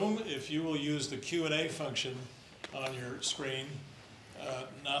Zoom, if you will use the Q&A function on your screen,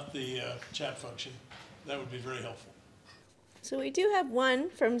 not the chat function, that would be very helpful. So we do have one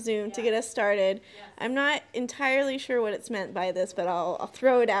from Zoom to get us started. Yes. I'm not entirely sure what it's meant by this, but I'll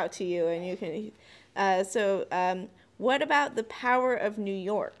throw it out to you, and you can. What about the power of New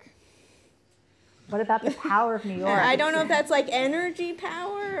York? What about the power of New York? I don't know if that's like energy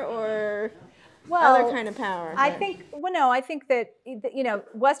power or other kind of power. I think, well, no, I think that, you know,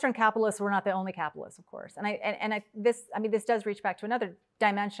 Western capitalists were not the only capitalists, of course. And this does reach back to another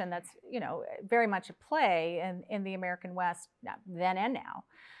dimension that's, you know, very much at play in the American West then and now,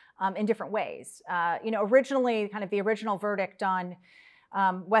 in different ways. You know, originally, kind of the original verdict on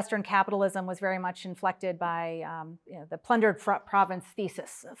Western capitalism was very much inflected by you know, the plundered province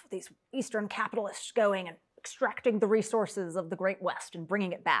thesis of these Eastern capitalists going and extracting the resources of the Great West and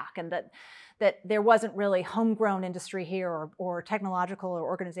bringing it back, and that there wasn't really homegrown industry here or technological or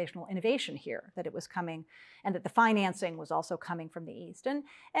organizational innovation here, that it was coming, and that the financing was also coming from the East. And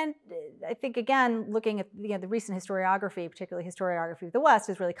I think, again, looking at the recent historiography, particularly historiography of the West,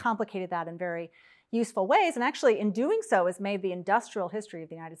 has really complicated that in very useful ways, and actually in doing so has made the industrial history of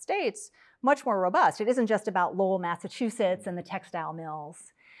the United States much more robust. It isn't just about Lowell, Massachusetts and the textile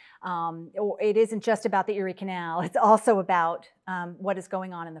mills. Or it isn't just about the Erie Canal. It's also about what is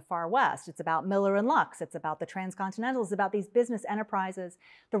going on in the far West. It's about Miller and Lux. It's about the transcontinental. It's about these business enterprises,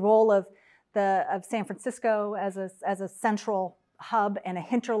 the role of San Francisco as a central hub and a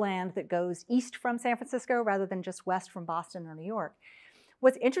hinterland that goes east from San Francisco rather than just west from Boston or New York.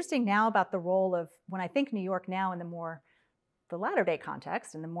 What's interesting now about the role of, when I think New York now in the latter day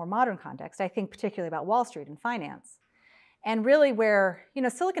context, in the more modern context, I think particularly about Wall Street and finance. And really where, you know,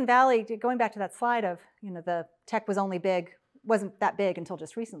 Silicon Valley, going back to that slide of, you know, the tech wasn't that big until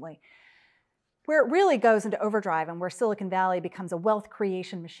just recently, where it really goes into overdrive and where Silicon Valley becomes a wealth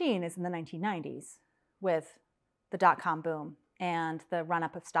creation machine is in the 1990s with the dot-com boom and the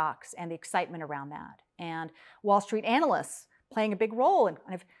run-up of stocks and the excitement around that. And Wall Street analysts playing a big role in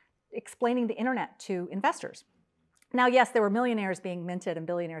kind of explaining the internet to investors. Now, yes, there were millionaires being minted and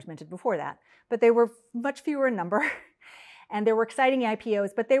billionaires minted before that, but they were much fewer in number. And there were exciting IPOs,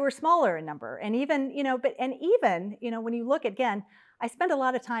 but they were smaller in number. And even, you know, when you look again, I spend a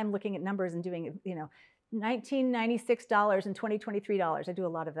lot of time looking at numbers and doing, you know, $1996 and $2023. I do a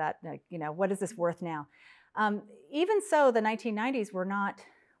lot of that. Like, you know, what is this worth now? Even so, the 1990s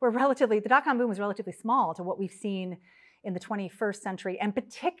the dot-com boom was relatively small to what we've seen in the 21st century, and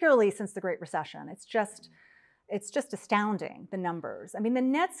particularly since the Great Recession. It's just astounding, the numbers. I mean, the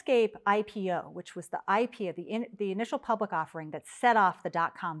Netscape IPO, which was the IPO, the initial public offering that set off the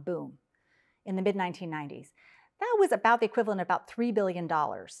dot-com boom in the mid-1990s, that was about the equivalent of about $3 billion.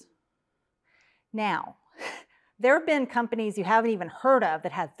 Now, there have been companies you haven't even heard of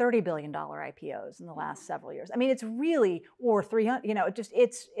that had $30 billion IPOs in the last several years. I mean, it's really, or 300, you know,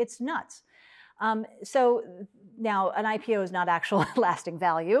 it's nuts. So now an IPO is not actual lasting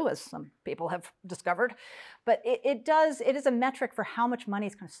value, as some people have discovered, but it is a metric for how much money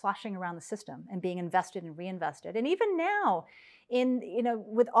is kind of sloshing around the system and being invested and reinvested. And even now,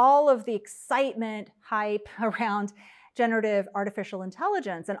 with all of the excitement, hype around generative artificial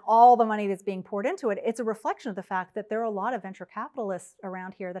intelligence and all the money that's being poured into it, it's a reflection of the fact that there are a lot of venture capitalists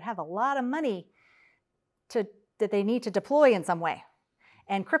around here that have a lot of money that they need to deploy in some way.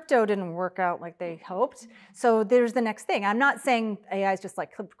 And crypto didn't work out like they hoped. So there's the next thing. I'm not saying AI is just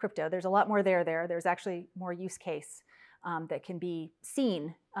like crypto. There's a lot more there. There's actually more use case that can be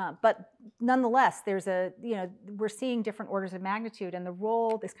seen. But nonetheless, there's we're seeing different orders of magnitude, and the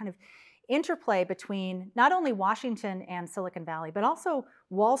role, this kind of interplay between not only Washington and Silicon Valley, but also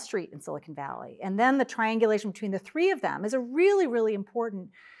Wall Street and Silicon Valley. And then the triangulation between the three of them is a really, really important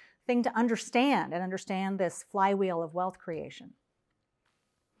thing to understand, and understand this flywheel of wealth creation.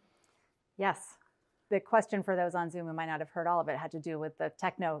 Yes. The question for those on Zoom who might not have heard all of it had to do with the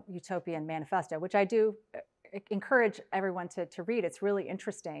Techno-Utopian Manifesto, which I do encourage everyone to read. It's really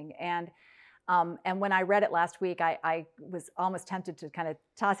interesting. And when I read it last week, I was almost tempted to kind of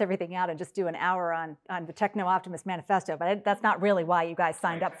toss everything out and just do an hour on the Techno-Optimist Manifesto, but that's not really why you guys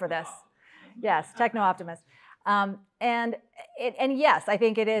signed up for this. Yes, Techno-Optimist. And yes, I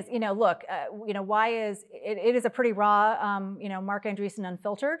think it is, look, why is, it is a pretty raw, Mark Andreessen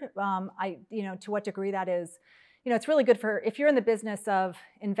unfiltered. To what degree that is, it's really good for, if you're in the business of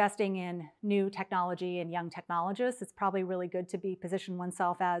investing in new technology and young technologists, it's probably really good to be position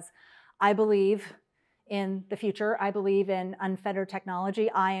oneself as, I believe in the future. I believe in unfettered technology.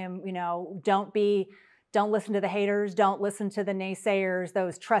 I am, don't listen to the haters, don't listen to the naysayers,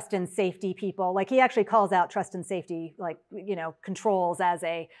 those trust and safety people. Like, he actually calls out trust and safety, controls as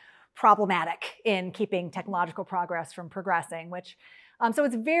a problematic in keeping technological progress from progressing, which, so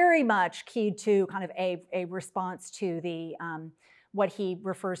it's very much keyed to kind of a response to the, what he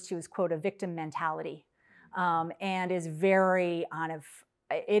refers to as, quote, a victim mentality, and is very kind of,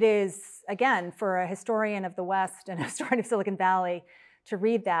 it is, again, for a historian of the West and a historian of Silicon Valley, to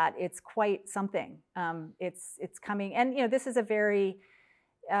read that, it's quite something. It's coming, and this is a very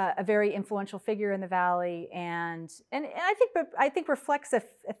influential figure in the Valley, and I think reflects a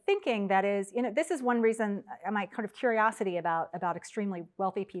thinking that is, this is one reason my kind of curiosity about extremely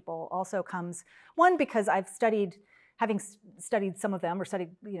wealthy people also comes, one, because I've having studied some of them, or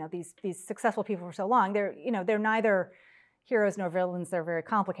studied these successful people for so long. They're neither heroes nor villains. They're very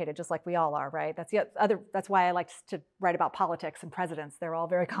complicated, just like we all are, right? That's why I like to write about politics and presidents. They're all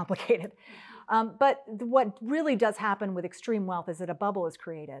very complicated. But what really does happen with extreme wealth is that a bubble is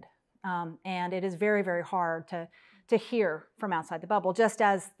created. And it is very, very hard to hear from outside the bubble, just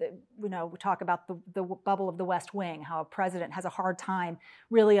as we talk about the bubble of the West Wing, how a president has a hard time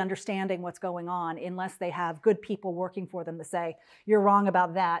really understanding what's going on unless they have good people working for them to say, you're wrong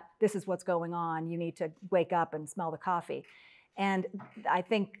about that, this is what's going on, you need to wake up and smell the coffee. And I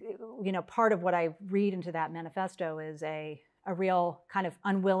think part of what I read into that manifesto is a real kind of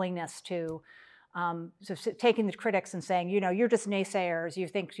unwillingness to so taking the critics and saying, you're just naysayers, you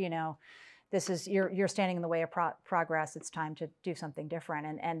think, this is, you're standing in the way of progress, it's time to do something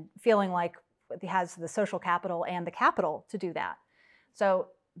different, and feeling like it has the social capital and the capital to do that. So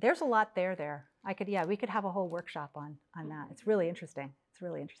there's a lot there. We could have a whole workshop on that. It's really interesting.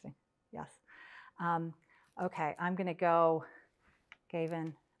 Yes. Okay, I'm gonna go,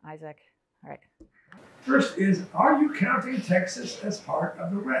 Gavin, Isaac, all right. First is, are you counting Texas as part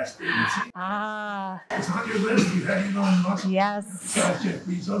of the West? It's on your list. You have Elon Musk. Yes. Jeff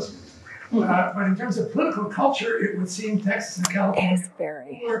Bezos. But in terms of political culture, it would seem Texas and California is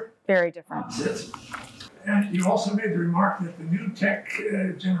very different. Opposites. And you also made the remark that the new tech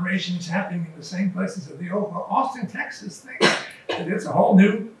generation is happening in the same places as the old. Well, Austin, Texas thinks that it's a whole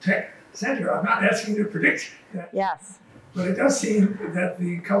new tech center. I'm not asking you to predict that. Yes. But it does seem that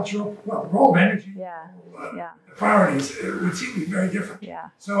the cultural, the role of energy, the priorities would seem to be very different. Yeah.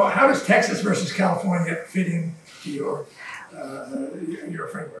 So how does Texas versus California fit into your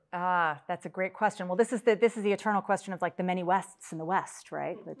framework? That's a great question. Well, this is the eternal question of like the many Wests in the West,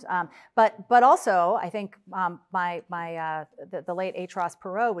 right? But also, I think the late H. Ross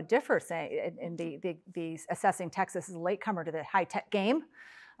Perot would differ, say, in the assessing Texas as a latecomer to the high tech game,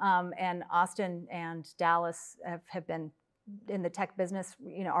 and Austin and Dallas have been in the tech business,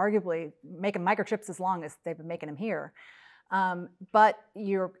 arguably making microchips as long as they've been making them here. But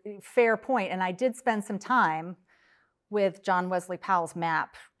your fair point, and I did spend some time with John Wesley Powell's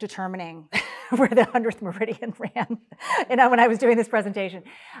map determining where the 100th meridian ran, when I was doing this presentation.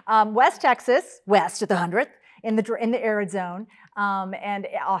 West Texas, west at the 100th, in the arid zone, and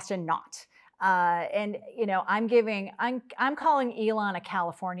Austin not. And you know, I'm calling Elon a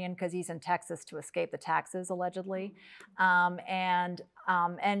Californian because he's in Texas to escape the taxes, allegedly, and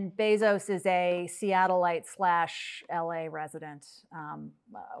Bezos is a Seattleite / LA resident,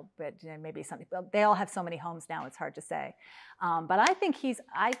 but you know, maybe something. They all have so many homes now; it's hard to say. But I think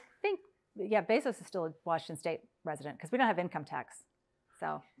yeah, Bezos is still a Washington State resident because we don't have income tax,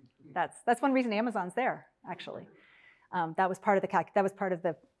 so that's one reason Amazon's there. Actually, that was part of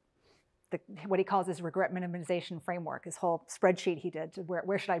the what he calls his regret minimization framework, his whole spreadsheet he did to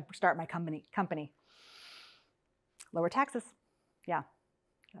where should I start my company. Lower taxes, yeah.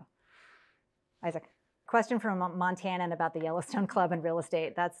 So, Isaac, question from Montanan about the Yellowstone Club and real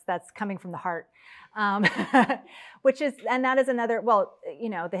estate. That's coming from the heart, and that is another, well, you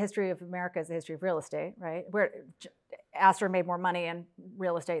know, the history of America is the history of real estate, right? Where Astor made more money in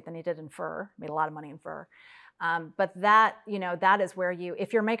real estate than he did in fur, made a lot of money in fur. But that, you know, that is where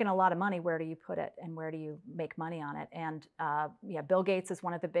if you're making a lot of money, where do you put it and where do you make money on it? And yeah, Bill Gates is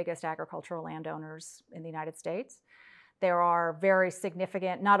one of the biggest agricultural landowners in the United States. There are very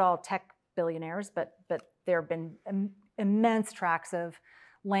significant, not all tech billionaires, but there have been immense tracts of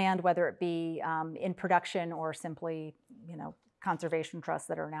land, whether it be in production or simply, you know, conservation trusts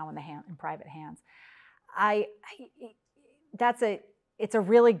that are now in private hands. It's a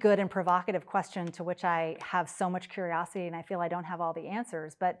really good and provocative question to which I have so much curiosity, and I feel I don't have all the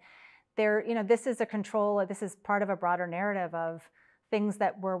answers. But you know, this is this is part of a broader narrative of things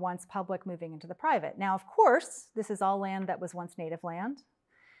that were once public moving into the private. Now, of course, this is all land that was once native land,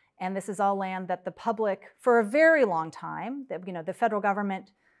 and this is all land that the public, for a very long time, you know, the federal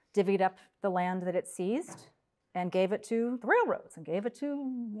government divvied up the land that it seized and gave it to the railroads and gave it to,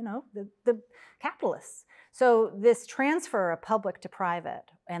 you know, the capitalists. So this transfer of public to private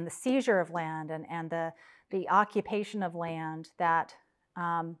and the seizure of land and the occupation of land, that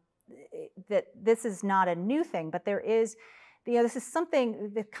this is not a new thing, but there is, you know, this is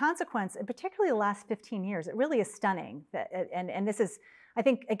something, the consequence, and particularly the last 15 years, it really is stunning. And this is, I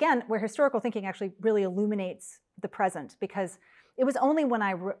think, again, where historical thinking actually really illuminates the present, because it was only when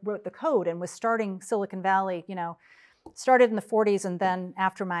I wrote the code and was starting Silicon Valley, you know, started in the 40s, and then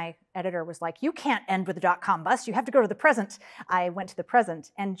after my editor was like, you can't end with the dot-com bust, you have to go to the present. I went to the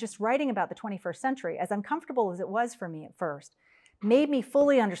present, and just writing about the 21st century, as uncomfortable as it was for me at first, made me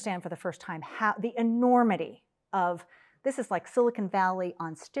fully understand for the first time how the enormity of, this is like Silicon Valley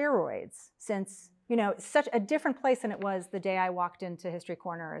on steroids, since, you know, such a different place than it was the day I walked into History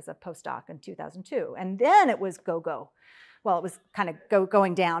Corner as a postdoc in 2002. And then it was go-go. Well, it was kind of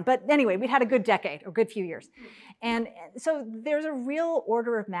going down. But anyway, we'd had a good decade, or good few years. And so there's a real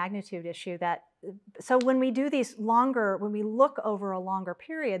order of magnitude issue that, so when we do these longer, when we look over a longer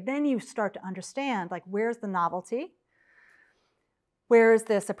period, then you start to understand, like, where's the novelty? Where is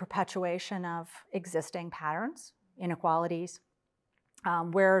this a perpetuation of existing patterns, inequalities?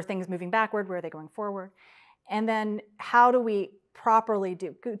 Where are things moving backward? Where are they going forward? And then how do we properly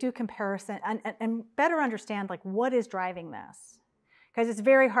do comparison and better understand, like, what is driving this? Because it's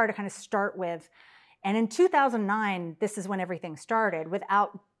very hard to kind of start with, and in 2009, this is when everything started,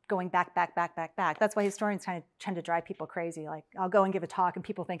 without going back. That's why historians kind of tend to drive people crazy. Like, I'll go and give a talk and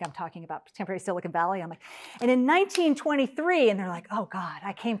people think I'm talking about contemporary Silicon Valley. I'm like, and in 1923, and they're like, oh God,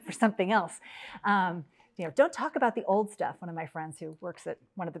 I came for something else. You know, don't talk about the old stuff. One of my friends who works at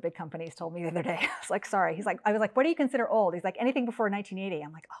one of the big companies told me the other day. I was like, sorry. I was like, what do you consider old? He's like, anything before 1980.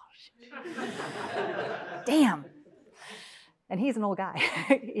 I'm like, oh, shit. Damn. And he's an old guy.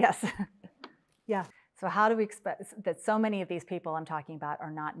 Yes. Yeah. So how do we expect that so many of these people I'm talking about are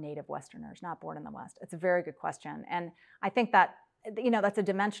not native Westerners, not born in the West? It's a very good question. And I think that, you know, that's a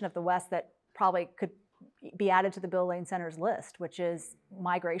dimension of the West that probably could be added to the Bill Lane Center's list, which is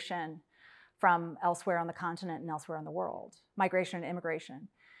migration from elsewhere on the continent and elsewhere in the world, migration and immigration.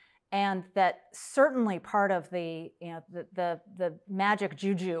 And that certainly part of the, you know, the magic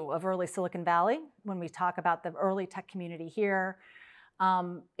juju of early Silicon Valley, when we talk about the early tech community here,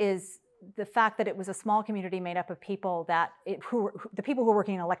 is the fact that it was a small community made up of people that, the people who were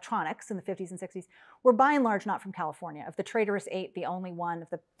working in electronics in the 50s and 60s were by and large not from California. Of the traitorous 8, the only one, of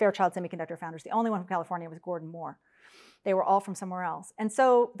the Fairchild Semiconductor founders, the only one from California was Gordon Moore. They were all from somewhere else. And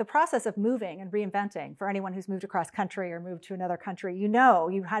so the process of moving and reinventing, for anyone who's moved across country or moved to another country, you know,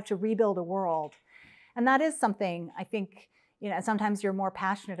 you have to rebuild a world. And that is something, I think, you know, sometimes you're more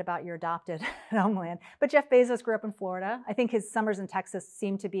passionate about your adopted homeland. But Jeff Bezos grew up in Florida. I think his summers in Texas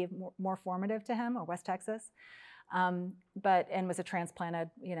seemed to be more formative to him, or West Texas. And was a transplanted,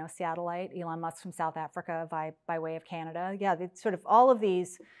 you know, Seattleite. Elon Musk from South Africa by way of Canada. Yeah, sort of all of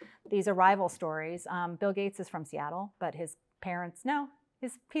these arrival stories. Bill Gates is from Seattle, but his parents, no,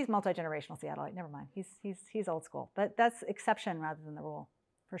 He's multi-generational Seattleite. Never mind. He's old school. But that's exception rather than the rule,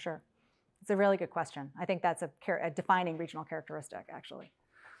 for sure. It's a really good question. I think that's a defining regional characteristic, actually.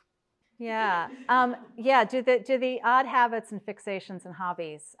 Yeah. Yeah. Do the odd habits and fixations and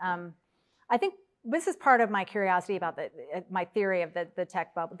hobbies? I think this is part of my curiosity about my theory of the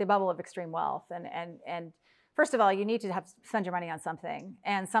tech bubble, the bubble of extreme wealth. And first of all, you need to spend your money on something.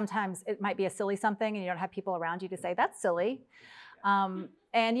 And sometimes it might be a silly something, and you don't have people around you to say, that's silly.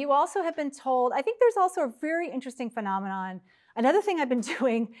 And you also have been told, I think there's also a very interesting phenomenon. Another thing I've been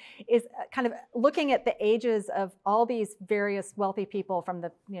doing is kind of looking at the ages of all these various wealthy people from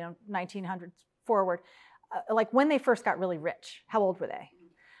the 1900s forward, like when they first got really rich. How old were they?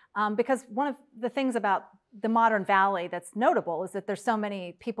 Because one of the things about the modern valley that's notable is that there's so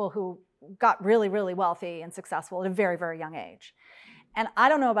many people who got really, really wealthy and successful at a very, very young age. And I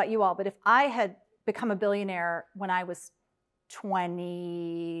don't know about you all, but if I had become a billionaire when I was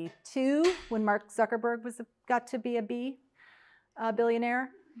 22, when Mark Zuckerberg got to be a billionaire,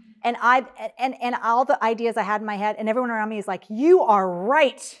 and all the ideas I had in my head, and everyone around me is like, you are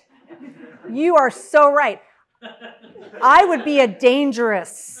right. You are so right. I would be a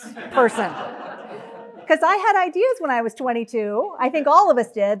dangerous person. Because I had ideas when I was 22. I think all of us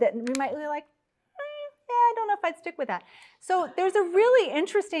did, that we might be like, yeah, I don't know if I'd stick with that. So there's a really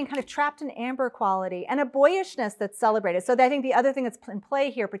interesting kind of trapped in amber quality and a boyishness that's celebrated. So I think the other thing that's in play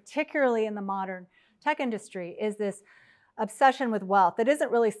here, particularly in the modern tech industry, is this obsession with wealth that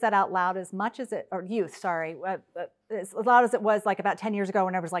isn't really said out loud as much as as loud as it was like about 10 years ago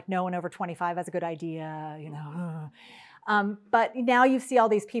when I was like, no one over 25 has a good idea, But now you see all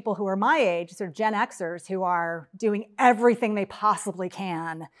these people who are my age, sort of Gen Xers, who are doing everything they possibly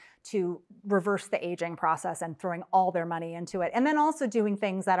can to reverse the aging process and throwing all their money into it. And then also doing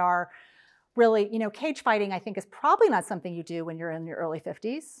things that are really, cage fighting, I think, is probably not something you do when you're in your early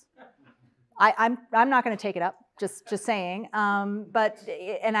 50s. I'm not going to take it up, just saying. And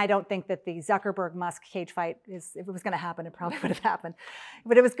I don't think that the Zuckerberg-Musk cage fight if it was going to happen, it probably would have happened.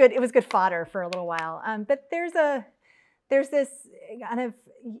 But it was good. It was good fodder for a little while. But there's this kind of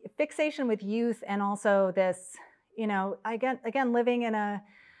fixation with youth, and also this, again, living in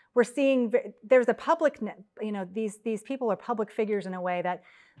we're seeing there's a public, these people are public figures in a way that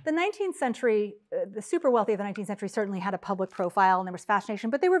the 19th century, the super wealthy of the 19th century certainly had a public profile, and there was fascination,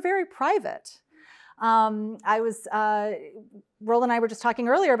 but they were very private. Roland and I were just talking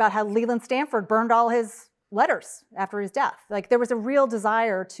earlier about how Leland Stanford burned all his letters after his death. Like, there was a real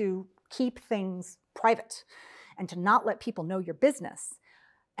desire to keep things private and to not let people know your business.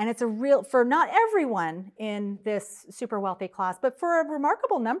 And it's for not everyone in this super wealthy class, but for a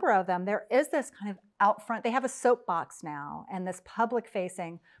remarkable number of them, there is this kind of out front, they have a soapbox now, and this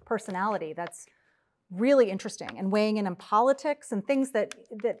public-facing personality that's really interesting and weighing in on politics and things that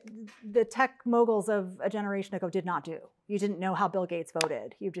the tech moguls of a generation ago did not do. You didn't know how Bill Gates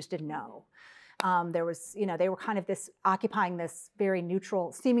voted. You just didn't know. There was, they were kind of occupying this very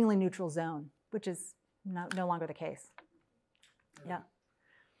neutral, seemingly neutral zone, which is no longer the case. Yeah.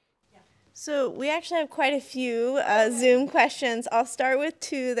 So we actually have quite a few Zoom questions. I'll start with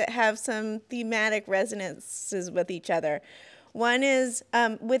two that have some thematic resonances with each other. One is,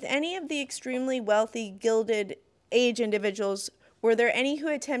 with any of the extremely wealthy Gilded Age individuals, were there any who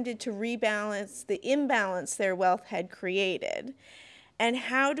attempted to rebalance the imbalance their wealth had created? And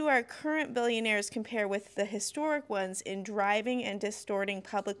how do our current billionaires compare with the historic ones in driving and distorting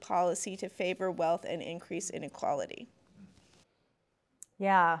public policy to favor wealth and increase inequality?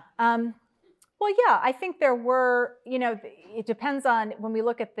 Yeah. Well, yeah, I think there were, it depends on, when we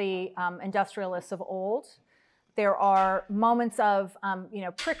look at the industrialists of old, there are moments of,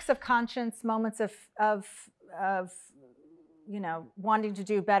 pricks of conscience, moments of wanting to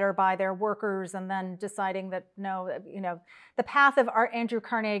do better by their workers, and then deciding that, no, the path of Andrew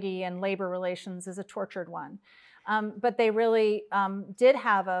Carnegie and labor relations is a tortured one. But they really did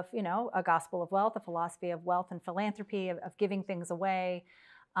have a gospel of wealth, a philosophy of wealth and philanthropy, of giving things away.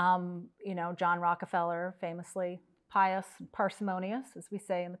 John Rockefeller, famously pious and parsimonious, as we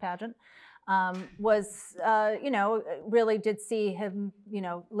say in the pageant, was, really did see him,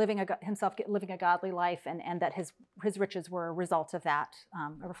 living a godly life, and that his riches were a result of that,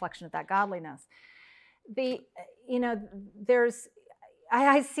 a reflection of that godliness.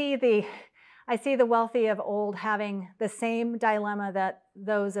 I see the wealthy of old having the same dilemma that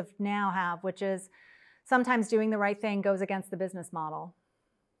those of now have, which is sometimes doing the right thing goes against the business model.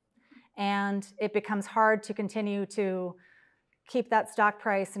 And it becomes hard to continue to keep that stock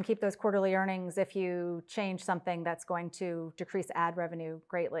price and keep those quarterly earnings if you change something that's going to decrease ad revenue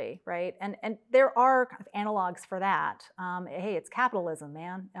greatly, right? And there are kind of analogs for that. Hey, it's capitalism,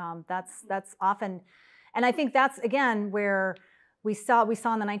 man. That's often, and I think that's again where we saw in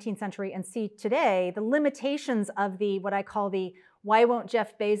the 19th century and see today the limitations of the what I call the "why won't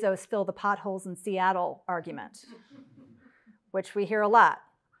Jeff Bezos fill the potholes in Seattle" argument, which we hear a lot.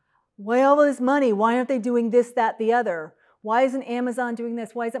 Why all this money? Why aren't they doing this, that, the other? Why isn't Amazon doing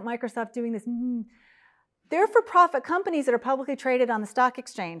this? Why isn't Microsoft doing this? They're for-profit companies that are publicly traded on the stock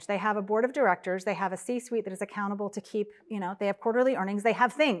exchange. They have a board of directors. They have a C-suite that is accountable to keep, they have quarterly earnings. They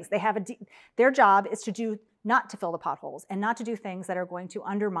have things. Their job is not to fill the potholes and not to do things that are going to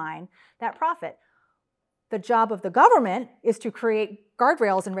undermine that profit. The job of the government is to create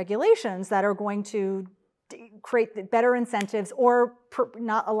guardrails and regulations that are going to create better incentives or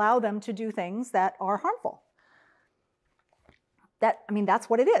not allow them to do things that are harmful. That's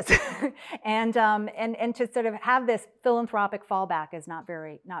what it is. and to sort of have this philanthropic fallback is not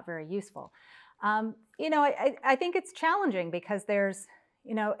very useful. I think it's challenging because there's,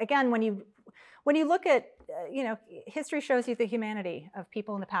 again, when you look at, history shows you the humanity of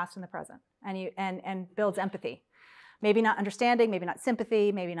people in the past and the present, and builds empathy. Maybe not understanding, maybe not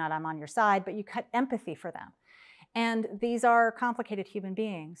sympathy, maybe not I'm on your side, but you cut empathy for them. And these are complicated human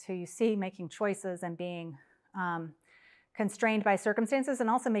beings who you see making choices and being constrained by circumstances and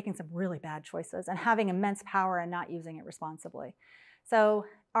also making some really bad choices and having immense power and not using it responsibly. So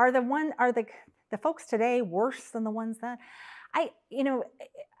are the folks today worse than the ones that? I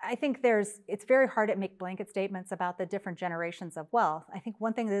think it's very hard to make blanket statements about the different generations of wealth. I think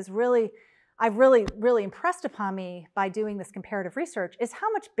one thing that is I've really impressed upon me by doing this comparative research is how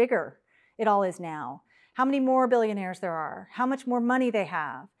much bigger it all is now. How many more billionaires there are, how much more money they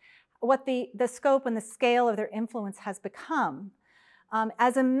have, what the scope and the scale of their influence has become.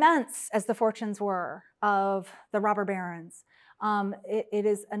 As immense as the fortunes were of the robber barons, it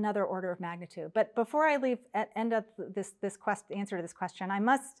is another order of magnitude. But before I end up this answer to this question, I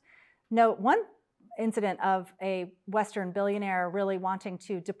must note one incident of a Western billionaire really wanting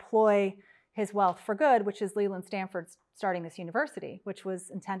to deploy his wealth for good, which is Leland Stanford starting this university, which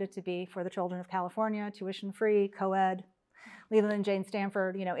was intended to be for the children of California, tuition-free, co-ed. Leland and Jane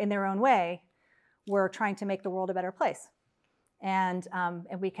Stanford, in their own way, were trying to make the world a better place. And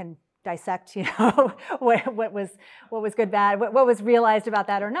we can dissect, what was good, bad, what was realized about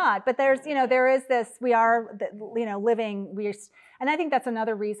that or not. But there is this, we are, living, and I think that's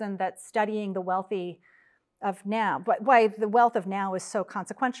another reason that studying the wealthy of now, but why the wealth of now is so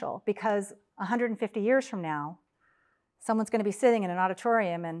consequential, because 150 years from now, someone's going to be sitting in an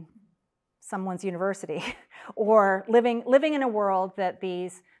auditorium in someone's university or living in a world that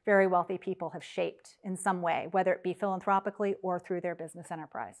these very wealthy people have shaped in some way, whether it be philanthropically or through their business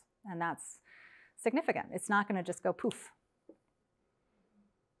enterprise. And that's significant. It's not going to just go poof.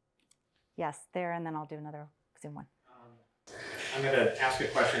 Yes, there, and then I'll do another Zoom one. I'm going to ask a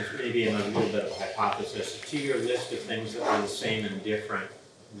question maybe in a little bit of a hypothesis. To your list of things that are the same and different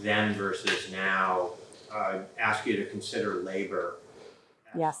then versus now, ask you to consider labor.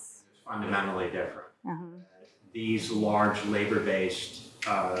 Yes. Fundamentally different. Uh-huh. These large labor-based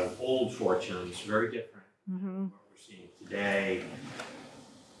old fortunes, very different from what we're seeing today,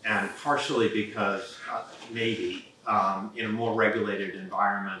 and partially because maybe in a more regulated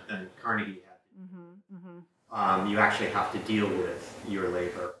environment than Carnegie had. You actually have to deal with your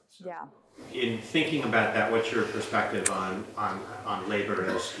labor. So Yeah. In thinking about that, what's your perspective on labor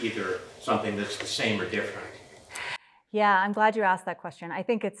as either something that's the same or different? Yeah, I'm glad you asked that question. I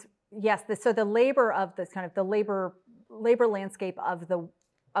think it's, yes, so the labor of this kind of the labor landscape of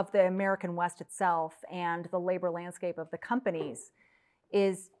the American West itself and the labor landscape of the companies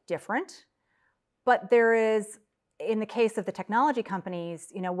is different. But there is, in the case of the technology companies,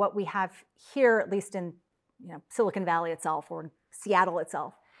 what we have here, at least in Silicon Valley itself or Seattle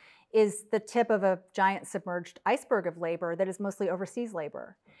itself, is the tip of a giant submerged iceberg of labor that is mostly overseas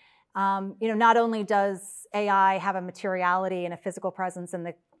labor. Not only does AI have a materiality and a physical presence in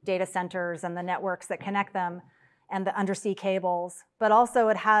the data centers and the networks that connect them and the undersea cables, but also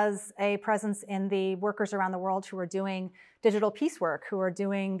it has a presence in the workers around the world who are doing digital piecework, who are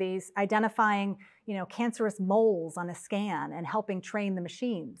doing these identifying, cancerous moles on a scan and helping train the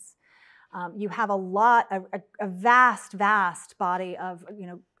machines. You have a vast body of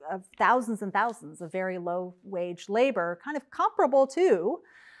thousands and thousands of very low-wage labor, kind of comparable to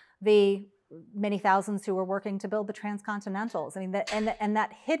the many thousands who were working to build the transcontinentals. I mean, and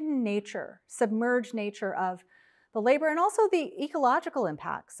that hidden nature, submerged nature of the labor and also the ecological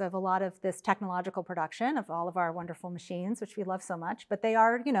impacts of a lot of this technological production of all of our wonderful machines, which we love so much. But they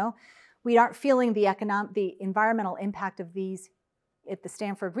are, we aren't feeling the environmental impact of these at the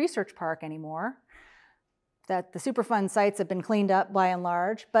Stanford Research Park anymore. That the Superfund sites have been cleaned up by and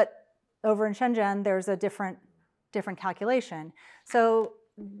large, but over in Shenzhen, there's a different calculation. So,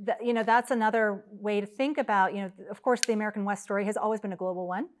 that's another way to think about, of course, the American West story has always been a global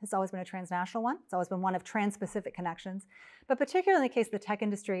one. It's always been a transnational one. It's always been one of trans-Pacific connections. But particularly in the case of the tech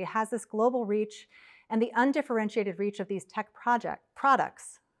industry, it has this global reach and the undifferentiated reach of these tech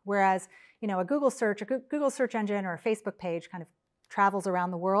products. Whereas, a Google search engine or a Facebook page kind of travels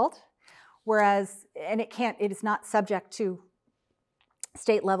around the world. Whereas, and it is not subject to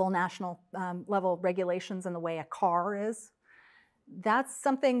state level, national level regulations in the way a car is. That's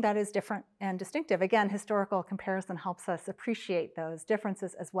something that is different and distinctive. Again, historical comparison helps us appreciate those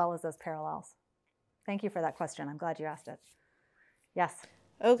differences as well as those parallels. Thank you for that question. I'm glad you asked it. Yes.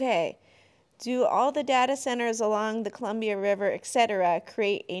 Okay. Do all the data centers along the Columbia River, et cetera,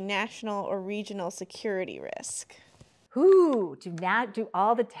 create a national or regional security risk? Do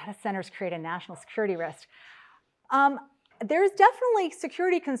all the data centers create a national security risk? There's definitely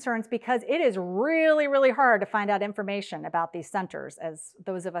security concerns because it is really, really hard to find out information about these centers, as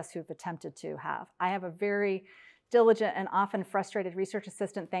those of us who've attempted to have. I have a very diligent and often frustrated research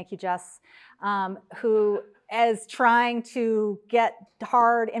assistant, thank you, Jess, who is trying to get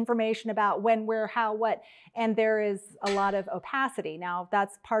hard information about when, where, how, what, and there is a lot of opacity. Now,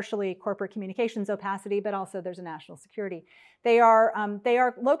 that's partially corporate communications opacity, but also there's a national security. They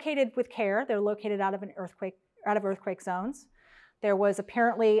are located with care. They're located out of earthquake zones. There was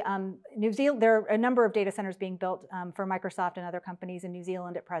apparently New Zealand. There are a number of data centers being built for Microsoft and other companies in New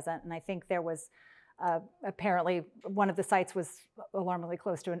Zealand at present, and I think there was apparently one of the sites was alarmingly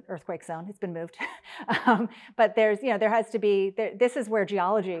close to an earthquake zone. It's been moved, but there has to be. This is where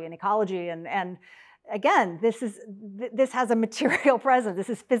geology and ecology and again, this has a material presence.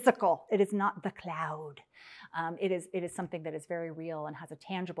 This is physical. It is not the cloud. It is something that is very real and has a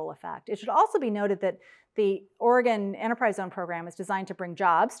tangible effect. It should also be noted that the Oregon Enterprise Zone program is designed to bring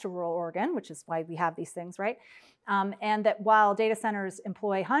jobs to rural Oregon, which is why we have these things, right? And that while data centers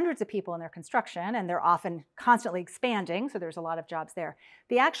employ hundreds of people in their construction, and they're often constantly expanding, so there's a lot of jobs there,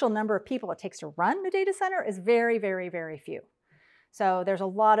 the actual number of people it takes to run a data center is very, very, very few. So there's a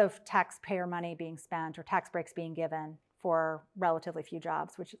lot of taxpayer money being spent or tax breaks being given for relatively few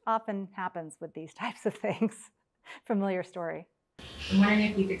jobs, which often happens with these types of things. Familiar story. I'm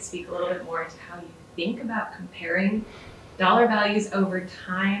wondering if you could speak a little bit more to how you think about comparing dollar values over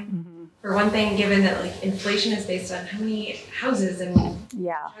time. Mm-hmm. For one thing, given that inflation is based on how many houses and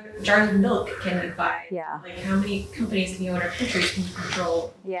jars of milk can you buy? Yeah. How many companies can you own or countries can you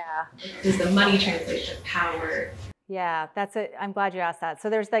control? Yeah. Does the money translate to power? Yeah, that's it. I'm glad you asked that. So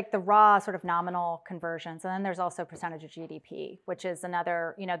there's the raw sort of nominal conversions, and then there's also percentage of GDP, which is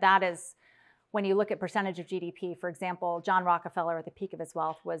another, that is when you look at percentage of GDP, for example, John Rockefeller at the peak of his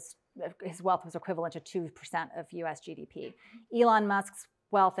wealth was equivalent to 2% of US GDP. Elon Musk's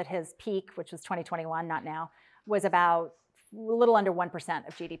wealth at his peak, which was 2021, not now, was about a little under 1%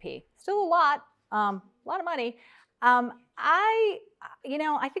 of GDP. Still a lot of money. I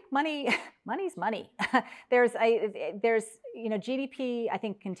think money's money. There's GDP, I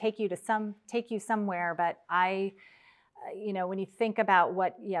think, can take you somewhere, but when you think about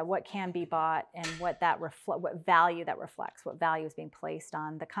what can be bought and what value that reflects, what value is being placed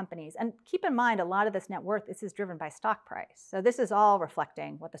on the companies. And keep in mind, a lot of this net worth, this is driven by stock price. So this is all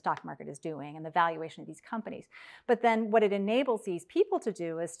reflecting what the stock market is doing and the valuation of these companies. But then what it enables these people to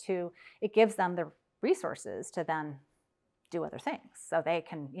do is it gives them the resources to then do other things. So they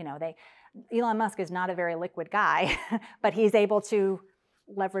can, Elon Musk is not a very liquid guy, but he's able to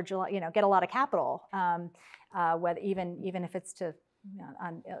leverage a lot, get a lot of capital, whether even if it's to,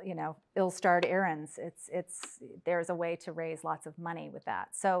 on ill-starred errands, there's a way to raise lots of money with that.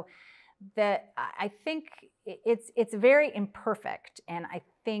 So I think it's very imperfect, and I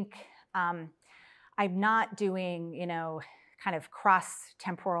think I'm not doing, kind of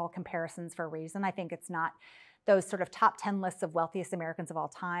cross-temporal comparisons for a reason. I think it's not those sort of top 10 lists of wealthiest Americans of all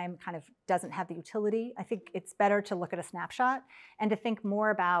time kind of doesn't have the utility. I think it's better to look at a snapshot and to think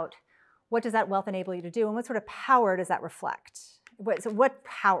more about what does that wealth enable you to do and what sort of power does that reflect? What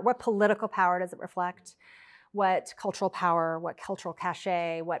political power does it reflect? What cultural power, what cultural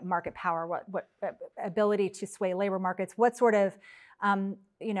cachet, what market power, what ability to sway labor markets, what sort of,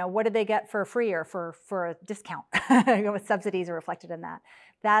 what did they get for free or for a discount? What subsidies are reflected in that?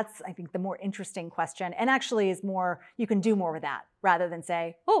 That's, I think, the more interesting question, and actually is more, you can do more with that rather than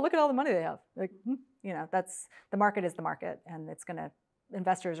say, oh, look at all the money they have. you know, that's, the market is the market, and it's going to,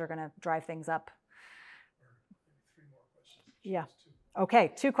 investors are going to drive things up. Three more questions. Yeah.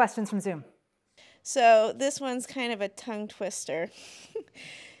 Okay, 2 questions from Zoom. So this one's kind of a tongue twister.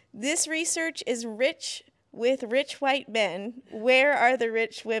 This research is rich with rich white men. Where are the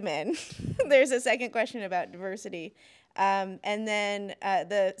rich women? There's a second question about diversity. And then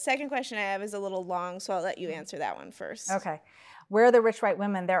the second question I have is a little long, so I'll let you answer that one first. Okay. Where are the rich white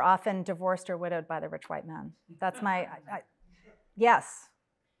women? They're often divorced or widowed by the rich white men. That's my, yes.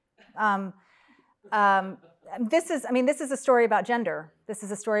 This is a story about gender. This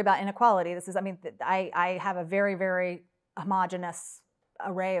is a story about inequality. This is, I have a very, very homogenous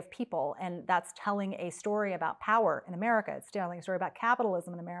array of people, and that's telling a story about power in America. It's telling a story about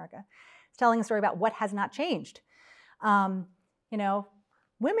capitalism in America. It's telling a story about what has not changed. You know,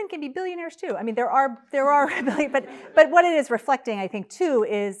 women can be billionaires too. I mean, there are, but what it is reflecting, I think, too,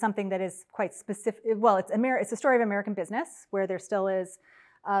 is something that is quite specific. Well, it's a story of American business, where there still is,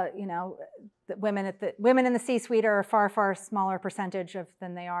 you know, the women in the C-suite are a far, far smaller percentage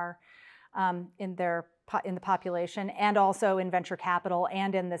than they are in the population, and also in venture capital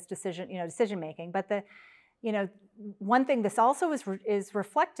and in this decision making. But one thing this also is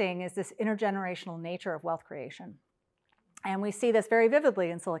reflecting is this intergenerational nature of wealth creation. And we see this very vividly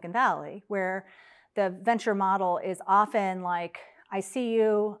in Silicon Valley, where the venture model is often like, I see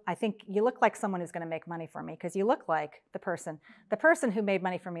you, I think you look like someone who's going to make money for me because you look like the person. The person who made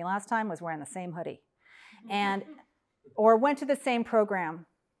money for me last time was wearing the same hoodie, or went to the same program,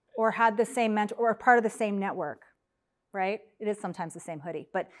 or had the same mentor, or part of the same network, right? It is sometimes the same hoodie,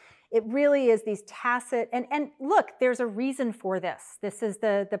 but it really is these tacit, and look, there's a reason for this. This is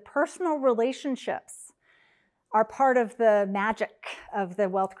the personal relationships are part of the magic of the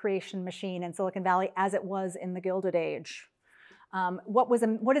wealth creation machine in Silicon Valley, as it was in the Gilded Age. What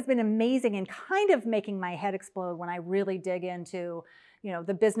has been amazing and kind of making my head explode when I really dig into, you know,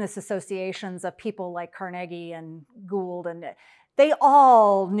 the business associations of people like Carnegie and Gould, and they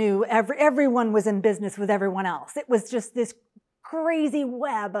all knew everyone was in business with everyone else. It was just this crazy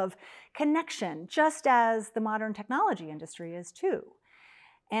web of connection, just as the modern technology industry is too.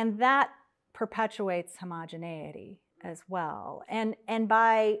 And that perpetuates homogeneity as well. And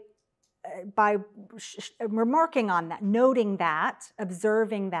by remarking on that, noting that,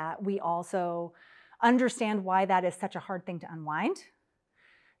 observing that, we also understand why that is such a hard thing to unwind.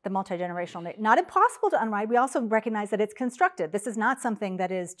 The multi-generational, not impossible to unwind. We also recognize that it's constructed. This is not something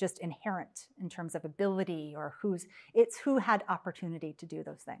that is just inherent in terms of ability or it's who had opportunity to do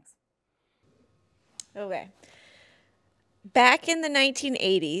those things. Okay. Back in the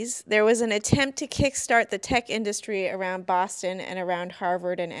 1980s, there was an attempt to kickstart the tech industry around Boston and around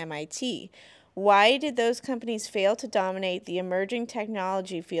Harvard and MIT. Why did those companies fail to dominate the emerging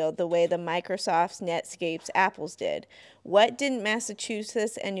technology field the way the Microsofts, Netscapes, Apples did? What didn't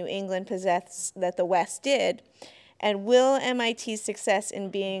Massachusetts and New England possess that the West did? And will MIT's success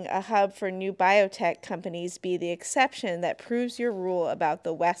in being a hub for new biotech companies be the exception that proves your rule about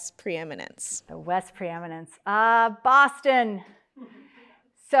the West's preeminence? The West preeminence. Boston.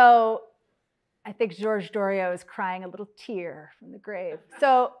 So I think George Doriot is crying a little tear from the grave.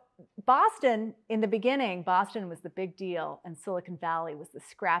 So Boston, in the beginning, Boston was the big deal, and Silicon Valley was the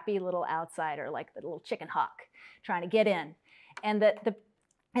scrappy little outsider, like the little chicken hawk trying to get in. And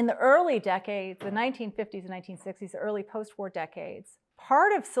in the early decades, the 1950s and 1960s, the early post-war decades,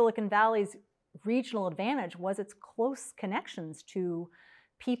 part of Silicon Valley's regional advantage was its close connections to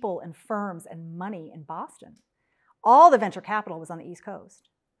people and firms and money in Boston. All the venture capital was on the East Coast.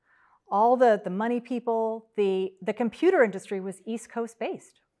 All the money people, the computer industry was East Coast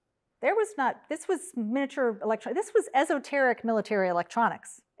based. This was miniature electronics, this was esoteric military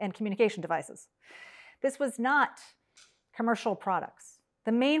electronics and communication devices. This was not commercial products.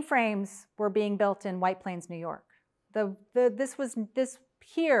 The mainframes were being built in White Plains, New York. This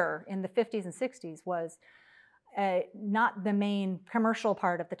here in the 50s and 60s was not the main commercial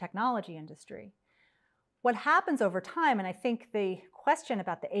part of the technology industry. What happens over time, and I think the question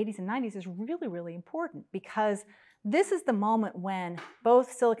about the 80s and 90s is really, really important, because this is the moment when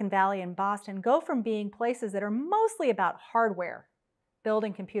both Silicon Valley and Boston go from being places that are mostly about hardware,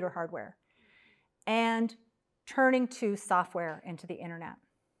 building computer hardware, and turning to software and to the internet.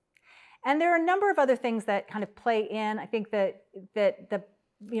 And there are a number of other things that kind of play in. I think that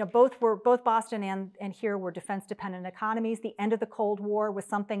both Boston and here were defense-dependent economies. The end of the Cold War was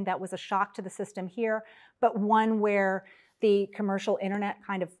something that was a shock to the system here, but one where the commercial internet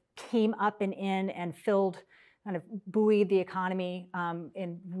kind of came up and in and kind of buoyed the economy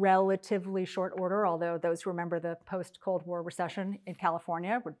in relatively short order, although those who remember the post-Cold War recession in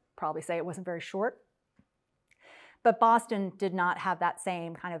California would probably say it wasn't very short. But Boston did not have that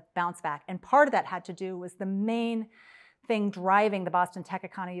same kind of bounce back. And part of that had to do was the main thing driving the Boston tech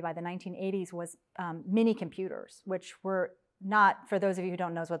economy by the 1980s was mini computers, which were not, for those of you who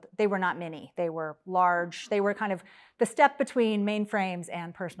don't know what, they were not mini. They were large. They were kind of the step between mainframes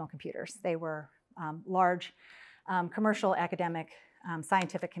and personal computers. They were large commercial, academic,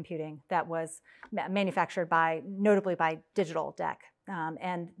 scientific computing that was manufactured notably by Digital DEC.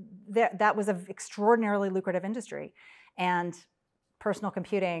 And that was an extraordinarily lucrative industry. And personal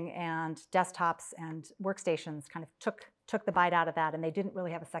computing and desktops and workstations kind of took the bite out of that, and they didn't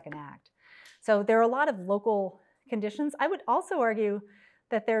really have a second act. So there are a lot of local conditions. I would also argue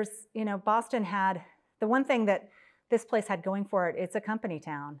that there's, Boston had, the one thing that this place had going for it, it's a company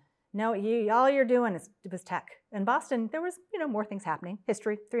town. No, all you're doing was tech. In Boston, there was, more things happening,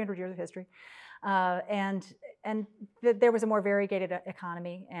 history, 300 years of history. And there was a more variegated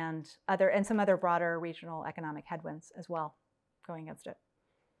economy and some other broader regional economic headwinds as well going against it.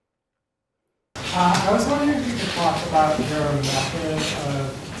 I was wondering if you could talk about your method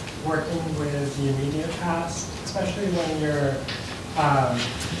of working with the immediate past, especially when you're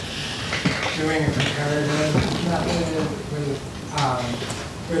doing a comparative method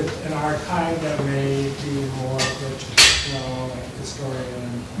with an archive that may be more of a traditional, like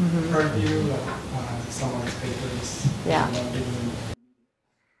historian purview, like someone's papers. Yeah.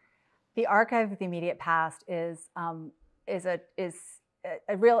 The archive of the immediate past is a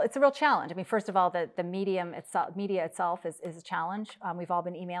real challenge. I mean, first of all, the media itself is a challenge. We've all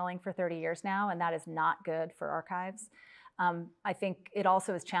been emailing for 30 years now, and that is not good for archives. I think it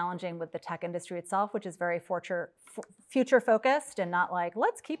also is challenging with the tech industry itself, which is very future focused and not like,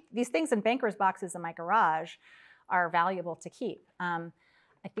 let's keep these things in bankers' boxes in my garage are valuable to keep. I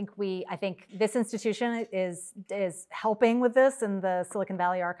think this institution is helping with this, and the Silicon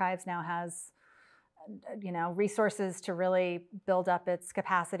Valley Archives now has resources to really build up its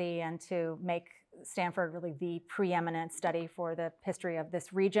capacity and to make Stanford really the preeminent study for the history of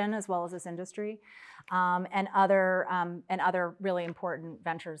this region as well as this industry, and other really important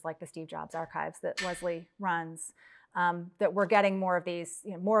ventures like the Steve Jobs Archives that Leslie runs. That we're getting more of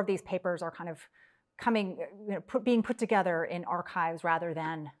these papers are kind of coming, being put together in archives rather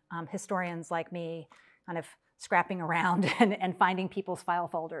than historians like me kind of scrapping around and finding people's file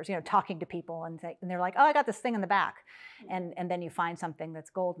folders, talking to people and they're like, oh, I got this thing in the back. And then you find something that's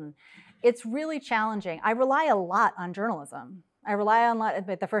golden. It's really challenging. I rely a lot on journalism. I rely on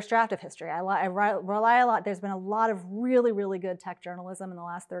the first draft of history. I rely a lot. There's been a lot of really, really good tech journalism in the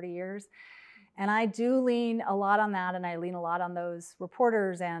last 30 years. And I do lean a lot on that, and I lean a lot on those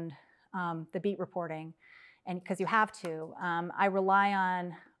reporters and the beat reporting, and because you have to. I rely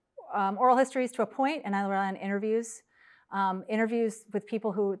on oral histories to a point, and I rely on interviews. Interviews with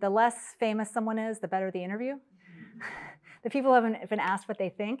people who, the less famous someone is, the better the interview. The people who haven't been asked what they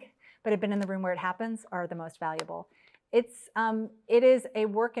think, but have been in the room where it happens, are the most valuable. It is a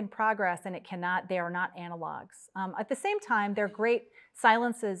work in progress, and they are not analogs. At the same time, they're great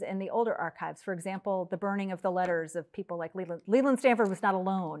silences in the older archives. For example, the burning of the letters of people like Leland. Leland Stanford was not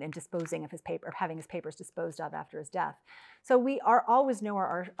alone in disposing of his paper, or having his papers disposed of after his death. So we always know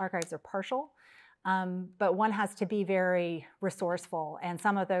our archives are partial, but one has to be very resourceful. And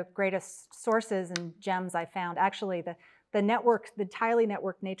some of the greatest sources and gems I found, actually the entirely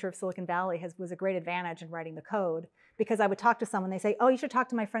networked nature of Silicon Valley was a great advantage in writing the code, because I would talk to someone, they say, oh, you should talk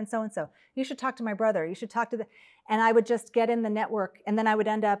to my friend so-and-so. You should talk to my brother. You should talk to and I would just get in the network, and then I would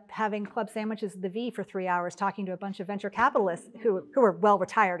end up having club sandwiches at the V for 3 hours talking to a bunch of venture capitalists who were well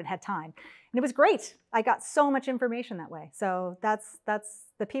retired and had time. And it was great. I got so much information that way. So that's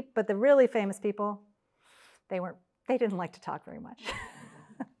the people, but the really famous people, they didn't like to talk very much.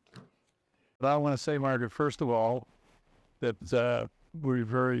 But I want to say, Margaret, first of all, that we're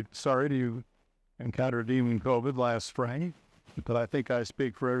very sorry to encounter demon COVID last spring, but I think I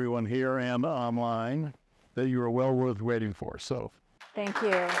speak for everyone here and online that you are well worth waiting for. So thank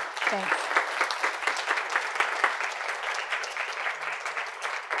you. Thanks.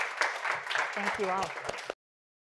 Thank you all.